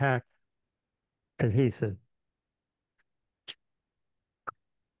light tack adhesive.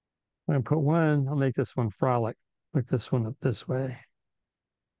 I'm going to put one, I'll make this one frolic, put this one up this way.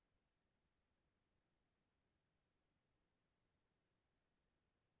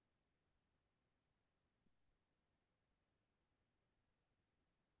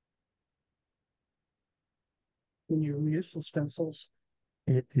 Can you reuse the stencils?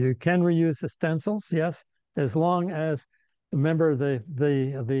 You can reuse the stencils, yes, as long as, remember,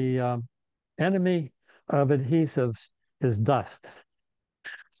 the enemy of adhesives is dust.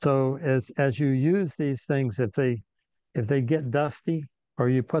 So as you use these things, if they get dusty, or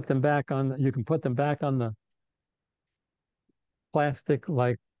you put them back on, you can put them back on the plastic,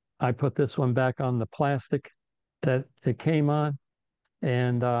 like I put this one back on the plastic that it came on,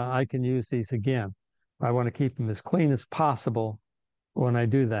 and I can use these again. I want to keep them as clean as possible when I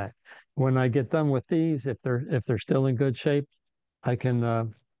do that. When I get done with these, if they're still in good shape, I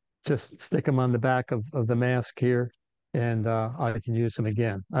can just stick them on the back of the mask here, and I can use them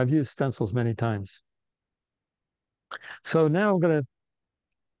again. I've used stencils many times. So now I'm going to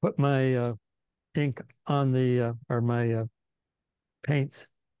put my ink on the, or my paints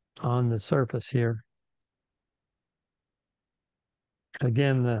on the surface here.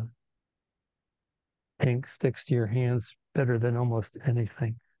 Again, the ink sticks to your hands better than almost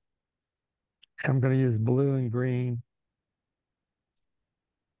anything. I'm going to use blue and green.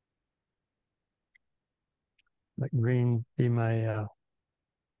 let green be my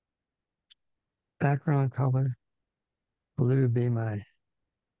background color. Blue be my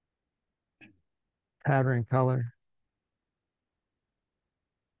pattern color.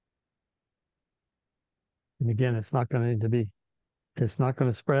 And again, it's not going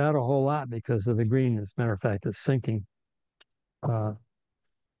to spread out a whole lot because of the green. As a matter of fact, it's sinking a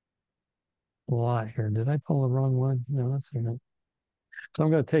lot here. Did I pull the wrong one? No, that's not. So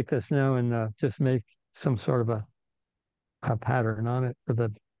I'm going to take this now and just make some sort of a pattern on it for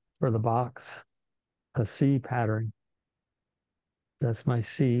the box, a C pattern. That's my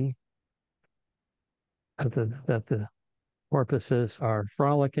C that the porpoises are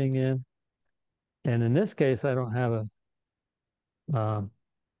frolicking in. And in this case, I don't have I'm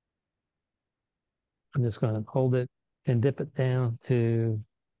just going to hold it and dip it down to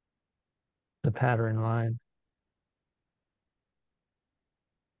the pattern line.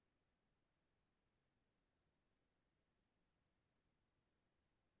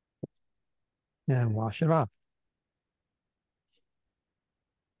 And wash it off.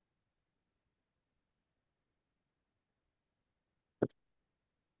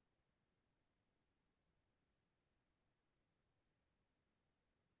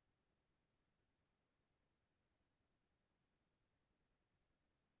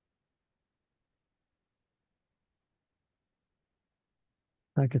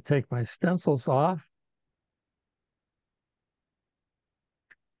 I could take my stencils off.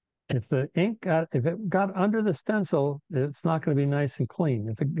 If it got under the stencil, it's not going to be nice and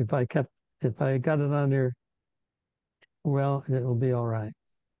clean. If I got it on there, well, it will be all right.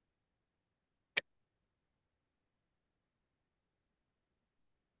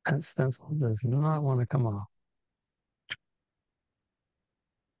 That stencil does not want to come off.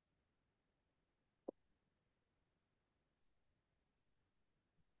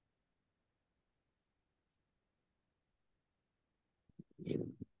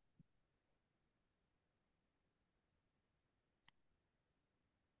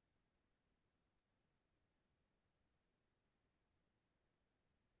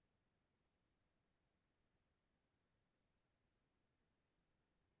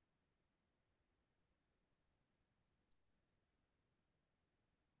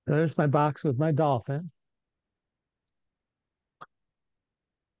 There's my box with my dolphin.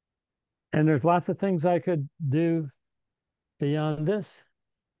 And there's lots of things I could do beyond this.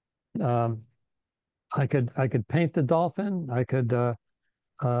 I could paint the dolphin. I could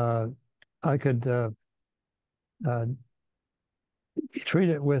treat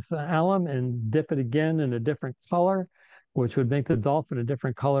it with alum and dip it again in a different color, which would make the dolphin a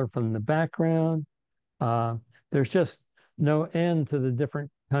different color from the background. There's just no end to the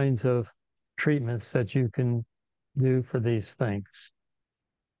different kinds of treatments that you can do for these things.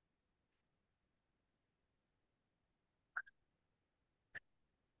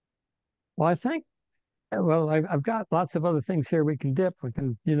 Well, I've got lots of other things here we can dip. We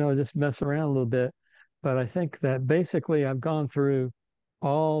can, just mess around a little bit. But I think that basically I've gone through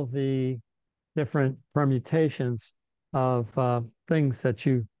all the different permutations of things that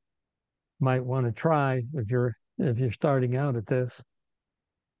you might want to try if you're starting out at this.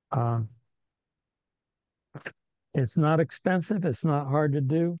 It's not expensive. It's not hard to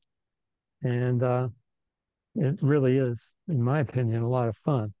do. And it really is, in my opinion, a lot of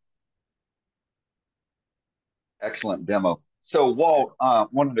fun. Excellent demo. So Walt,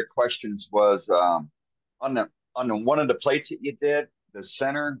 one of the questions was on the one of the plates that you did, the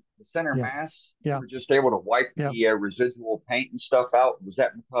center Yeah. mass, you Yeah. were just able to wipe Yeah. the residual paint and stuff out. Was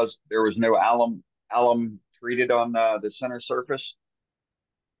that because there was no alum treated on the center surface?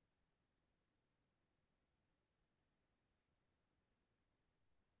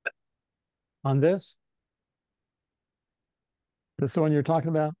 On this is the one you're talking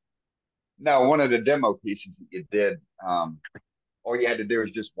about? No, one of the demo pieces that you did. All you had to do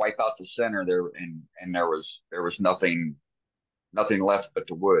was just wipe out the center there, and there was nothing left but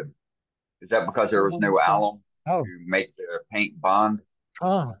the wood. Is that because there was no alum Oh, to make the paint bond?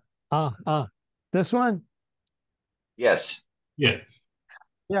 this one? Yes. Yeah.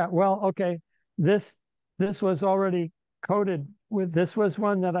 Yeah, well, okay. This was already coated with, this was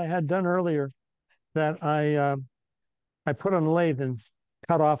one that I had done earlier that I put on the lathe and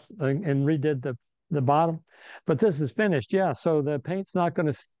cut off and redid the bottom. But this is finished, yeah. So the paint's not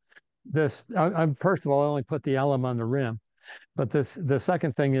going to, I'm first of all, I only put the alum on the rim. But the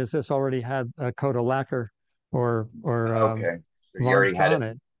second thing is this already had a coat of lacquer or Okay. So you already had on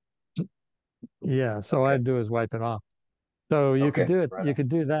it. Yeah, so all I Okay. do is wipe it off. So you could Okay. do it. Right You on. could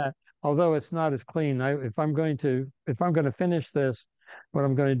do that. Although it's not as clean. If I'm going to finish this, what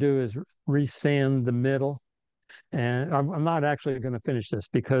I'm going to do is resand the middle And I'm not actually going to finish this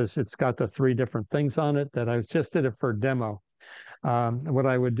because it's got the 3 different things on it that I just did it for demo. What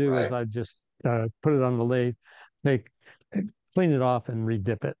I would do is Right. I'd just put it on the lathe, clean it off and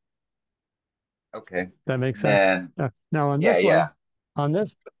redip it. Okay. That makes sense. Then, Now on yeah, this yeah. one,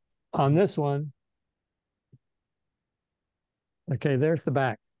 on this one, okay, there's the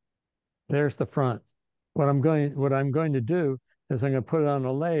back, there's the front. What I'm going to do is I'm going to put it on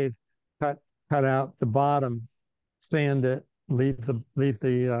a lathe, cut out the bottom, sand it, leave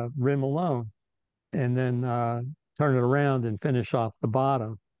the rim alone, and then turn it around and finish off the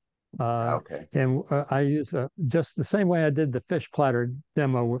bottom. Okay. And I use just the same way I did the fish platter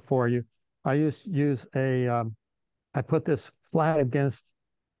demo for you. I use I put this flat against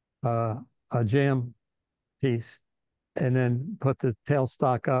a jam piece, and then put the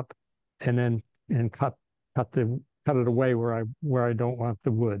tailstock up, and then cut it away where I don't want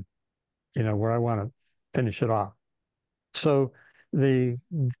the wood, where I want to finish it off. So the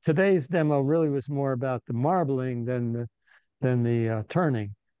today's demo really was more about the marbling than the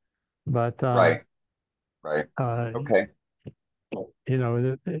turning, but Right. Right. uh, Okay.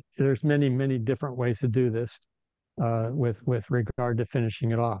 there's many different ways to do this with regard to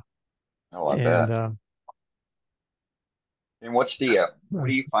finishing it off. Oh, I And bet. And what do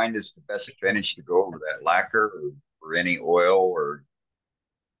you find is the best finish to go over that lacquer or any oil or?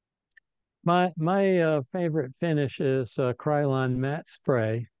 my favorite finish is Krylon matte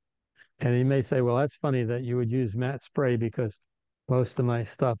spray. And you may say, well, that's funny that you would use matte spray because most of my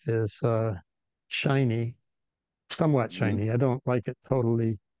stuff is shiny, somewhat Mhm. shiny. I don't like it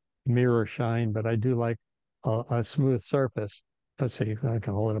totally mirror shine, but I do like a smooth surface. Let's see, I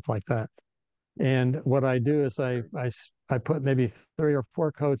can hold it up like that. And what I do is I put maybe 3 or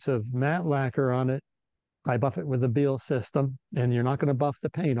 4 coats of matte lacquer on it. I buff it with a Beal system, and you're not going to buff the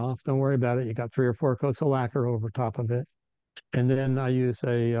paint off. Don't worry about it. You got 3 or 4 coats of lacquer over top of it. And then I use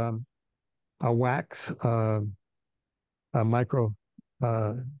a wax, a micro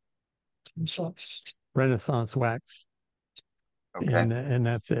uh, Renaissance wax, Okay. and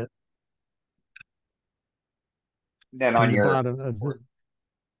that's it. Then And on the your bottom of for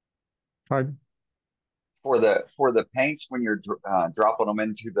pardon? the paints when you're dropping them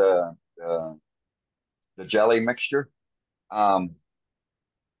into the jelly mixture, um,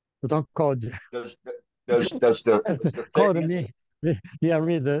 But don't call it does does the call it a me. thickness Yeah,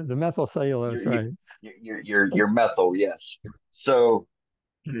 read the methyl your cellulose, right? your methyl, yes. So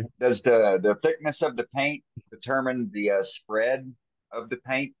does the thickness of the paint determine the spread of the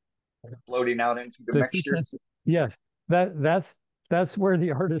paint floating out into the The mixture? thickness, yes, that's where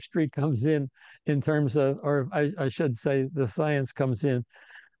the artistry comes in terms of, or I should say, the science comes in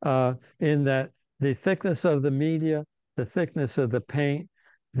that the thickness of the media, the thickness of the paint,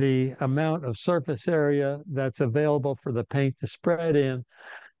 the amount of surface area that's available for the paint to spread in,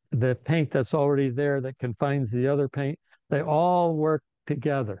 the paint that's already there that confines the other paint, they all work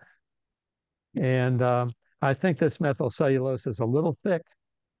together. And I think this methyl cellulose is a little thick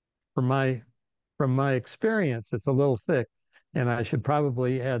for from my experience. It's a little thick, and I should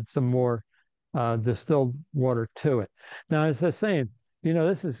probably add some more distilled water to it. Now, as I was saying,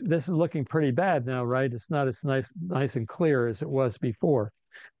 this is looking pretty bad now, right? It's not as nice and clear as it was before,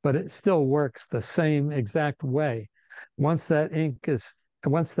 but it still works the same exact way. Once that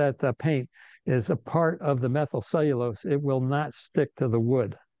paint is a part of the methyl cellulose, it will not stick to the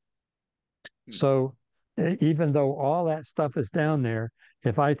wood. So even though all that stuff is down there,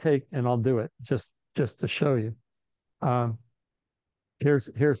 if I take, and I'll do it just to show you. Um, here's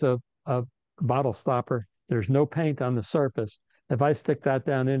a bottle stopper. There's no paint on the surface. If I stick that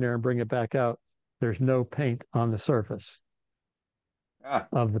down in there and bring it back out, there's no paint on the surface Ah,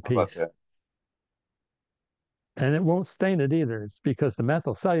 of the how about piece. that? And it won't stain it either. It's because the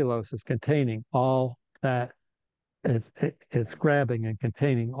methyl cellulose is containing all that. It's grabbing and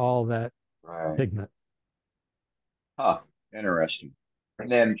containing all that Right. pigment. Huh. Interesting. And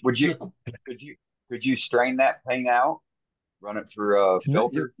then So, could you strain that paint out, run it through a No,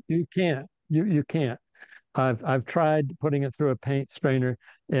 filter? you can't. You can't. I've tried putting it through a paint strainer,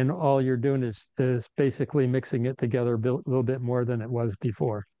 and all you're doing is basically mixing it together a little bit more than it was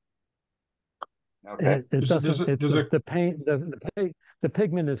before. Okay. It doesn't. It's does it, the paint. The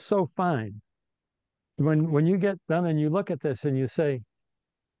pigment is so fine. When you get done and you look at this and you say,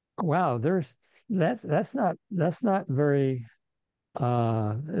 "Wow, that's not very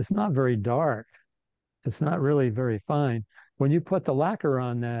it's not very dark. It's not really very fine." When you put the lacquer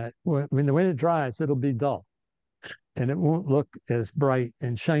on that, when it dries, it'll be dull, and it won't look as bright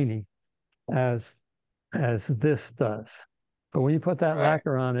and shiny as this does. But when you put that Right.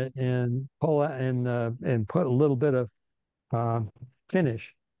 lacquer on it and pull it and put a little bit of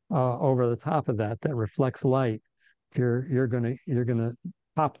finish over the top of that that reflects light, you're gonna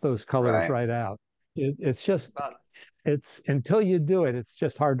pop those colors Right. right out. It's just About it's until you do it, it's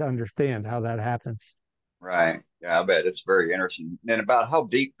just hard to understand how that happens. right. Yeah, I bet it's very interesting. And about how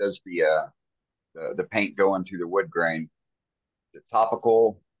deep does the paint go into the wood grain? The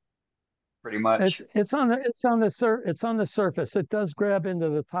topical, pretty much. It's on the surface. It does grab into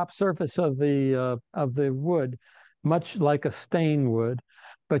the top surface of the wood, much like a stain would,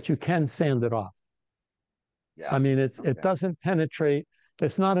 but you can sand it off. Yeah. I mean, it Okay. doesn't penetrate.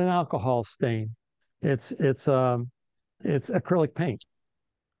 It's not an alcohol stain. It's acrylic paint,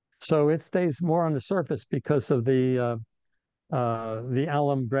 so it stays more on the surface because of the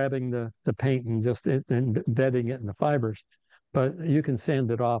alum grabbing the paint and just embedding it in the fibers. But you can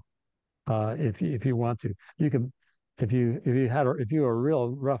sand it off if you want to. You can if you were a real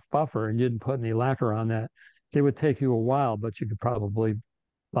rough buffer and you didn't put any lacquer on that, it would take you a while, but you could probably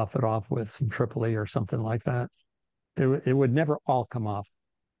buff it off with some triple E or something like that. It would never all come off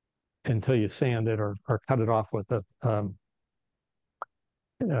until you sand it or cut it off with a uh,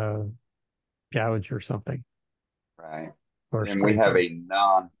 gouge or something Right. or And then we spray have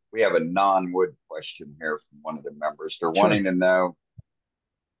paint. a non-wood question here from one of the members. They're Sure. wanting to know,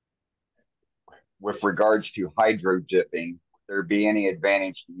 with regards to hydro dipping, would there be any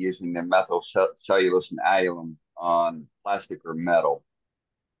advantage to using the methyl cellulose and alum on plastic or metal?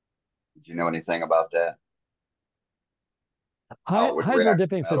 Did you know anything about that? How it would Hydro react to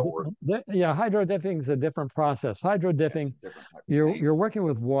dipping is metal, or yeah, hydro dipping is a different process. Hydro that's a dipping, different type of you're paint? you're working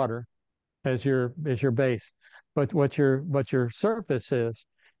with water as your base, but what your surface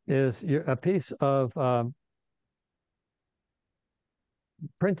is a piece of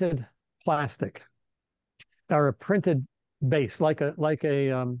printed plastic or a printed base, a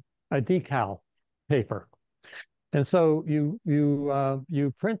decal paper. And so you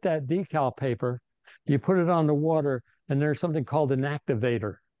print that decal paper, you put it on the water, and there's something called an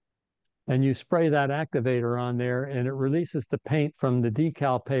activator. And you spray that activator on there, and it releases the paint from the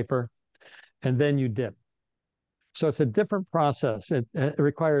decal paper, and then you dip. So it's a different process. It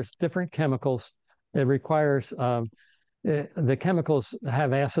requires different chemicals. It requires the chemicals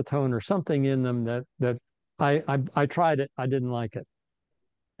have acetone or something in them that I tried it. I didn't like it,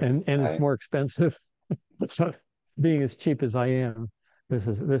 and it's Right. more expensive. So being as cheap as I am, this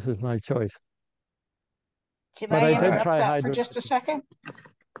is my choice. Can But I I All did right. interrupt try that for hydro. just a second?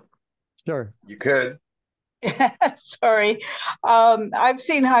 Sure. You could. Sorry. I've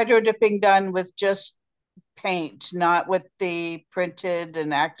seen hydro dipping done with just paint, not with the printed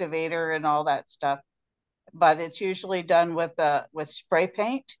and activator and all that stuff. But it's usually done with spray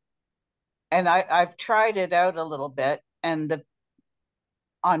paint. And I've tried it out a little bit and the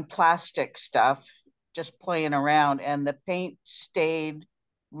on plastic stuff, just playing around, and the paint stayed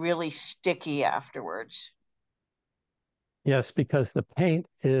really sticky afterwards. Yes, because the paint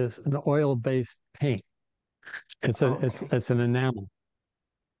is an oil-based paint. Okay. It's an enamel.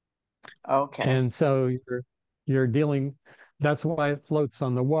 Okay. And so you're dealing, that's why it floats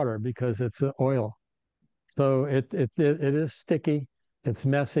on the water because it's oil. So it is sticky, it's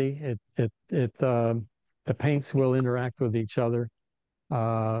messy, the paints will interact with each other,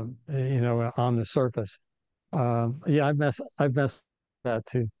 on the surface. Yeah, I've messed that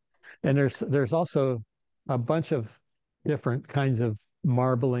too. And there's also a bunch of different kinds of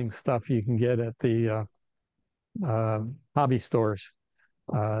marbling stuff you can get at the hobby stores.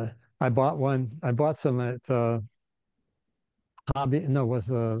 Uh, I bought some at hobby. No, it was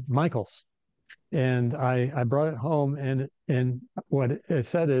Michael's, and I brought it home, and what it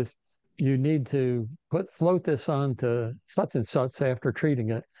said is you need to float this onto such and such after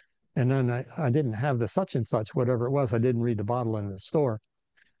treating it. And then I didn't have the such and such, whatever it was. I didn't read the bottle in the store.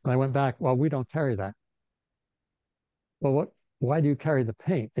 And I went back, well, we don't carry that. Well, why do you carry the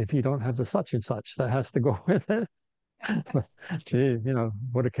paint if you don't have the such and such that has to go with it? Gee,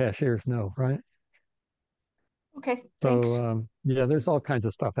 what do cashiers know, right? Okay, So thanks. yeah, there's all kinds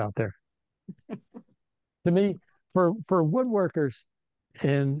of stuff out there. To me, for woodworkers,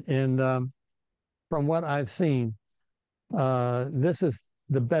 and from what I've seen, this is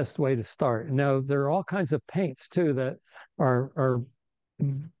the best way to start. Now, there are all kinds of paints too that are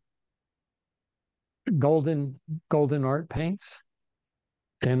golden art paints,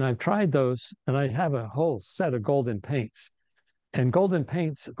 and I've tried those, and I have a whole set of golden paints. And golden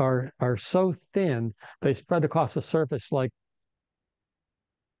paints are so thin they spread across the surface like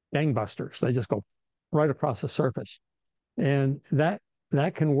gangbusters. They just go right across the surface, and that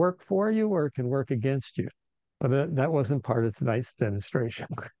can work for you or it can work against you. but that wasn't part of tonight's demonstration.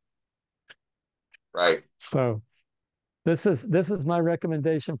 Right. So this is my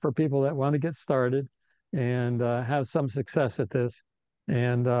recommendation for people that want to get started and have some success at this,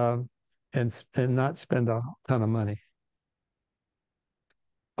 and not spend a ton of money.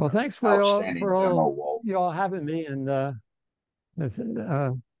 Well, thanks Outstanding demo, Walt. you all having me, and I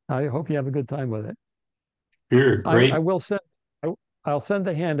hope you have a good time with it. Sure, great. I'll send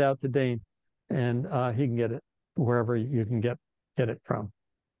the handout to Dane, and he can get it wherever you can get it from.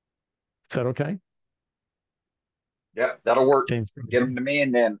 Is that okay? Yep, that'll work. Dane's Get them to me,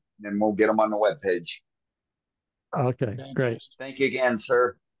 and then we'll get them on the webpage. Okay, great. Thank you again,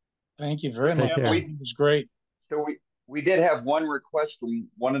 sir. Thank you very much. Take care. It was great. So we did have one request from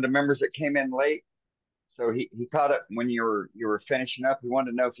one of the members that came in late. So he caught it when you were finishing up. He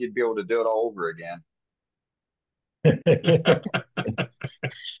wanted to know if you'd be able to do it all over again.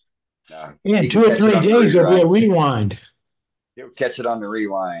 No, In 2 or 3 days, there'll be a rewind. You'll catch it on the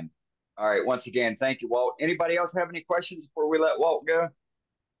rewind. All right. Once again, thank you, Walt. Anybody else have any questions before we let Walt go?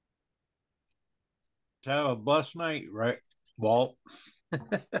 Have a blessed night, right, Walt?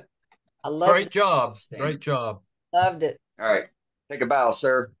 I loved Great it. job. Great job. Loved it. All right. Take a bow,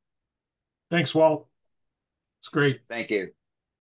 sir. Thanks, Walt. It's great. Thank you.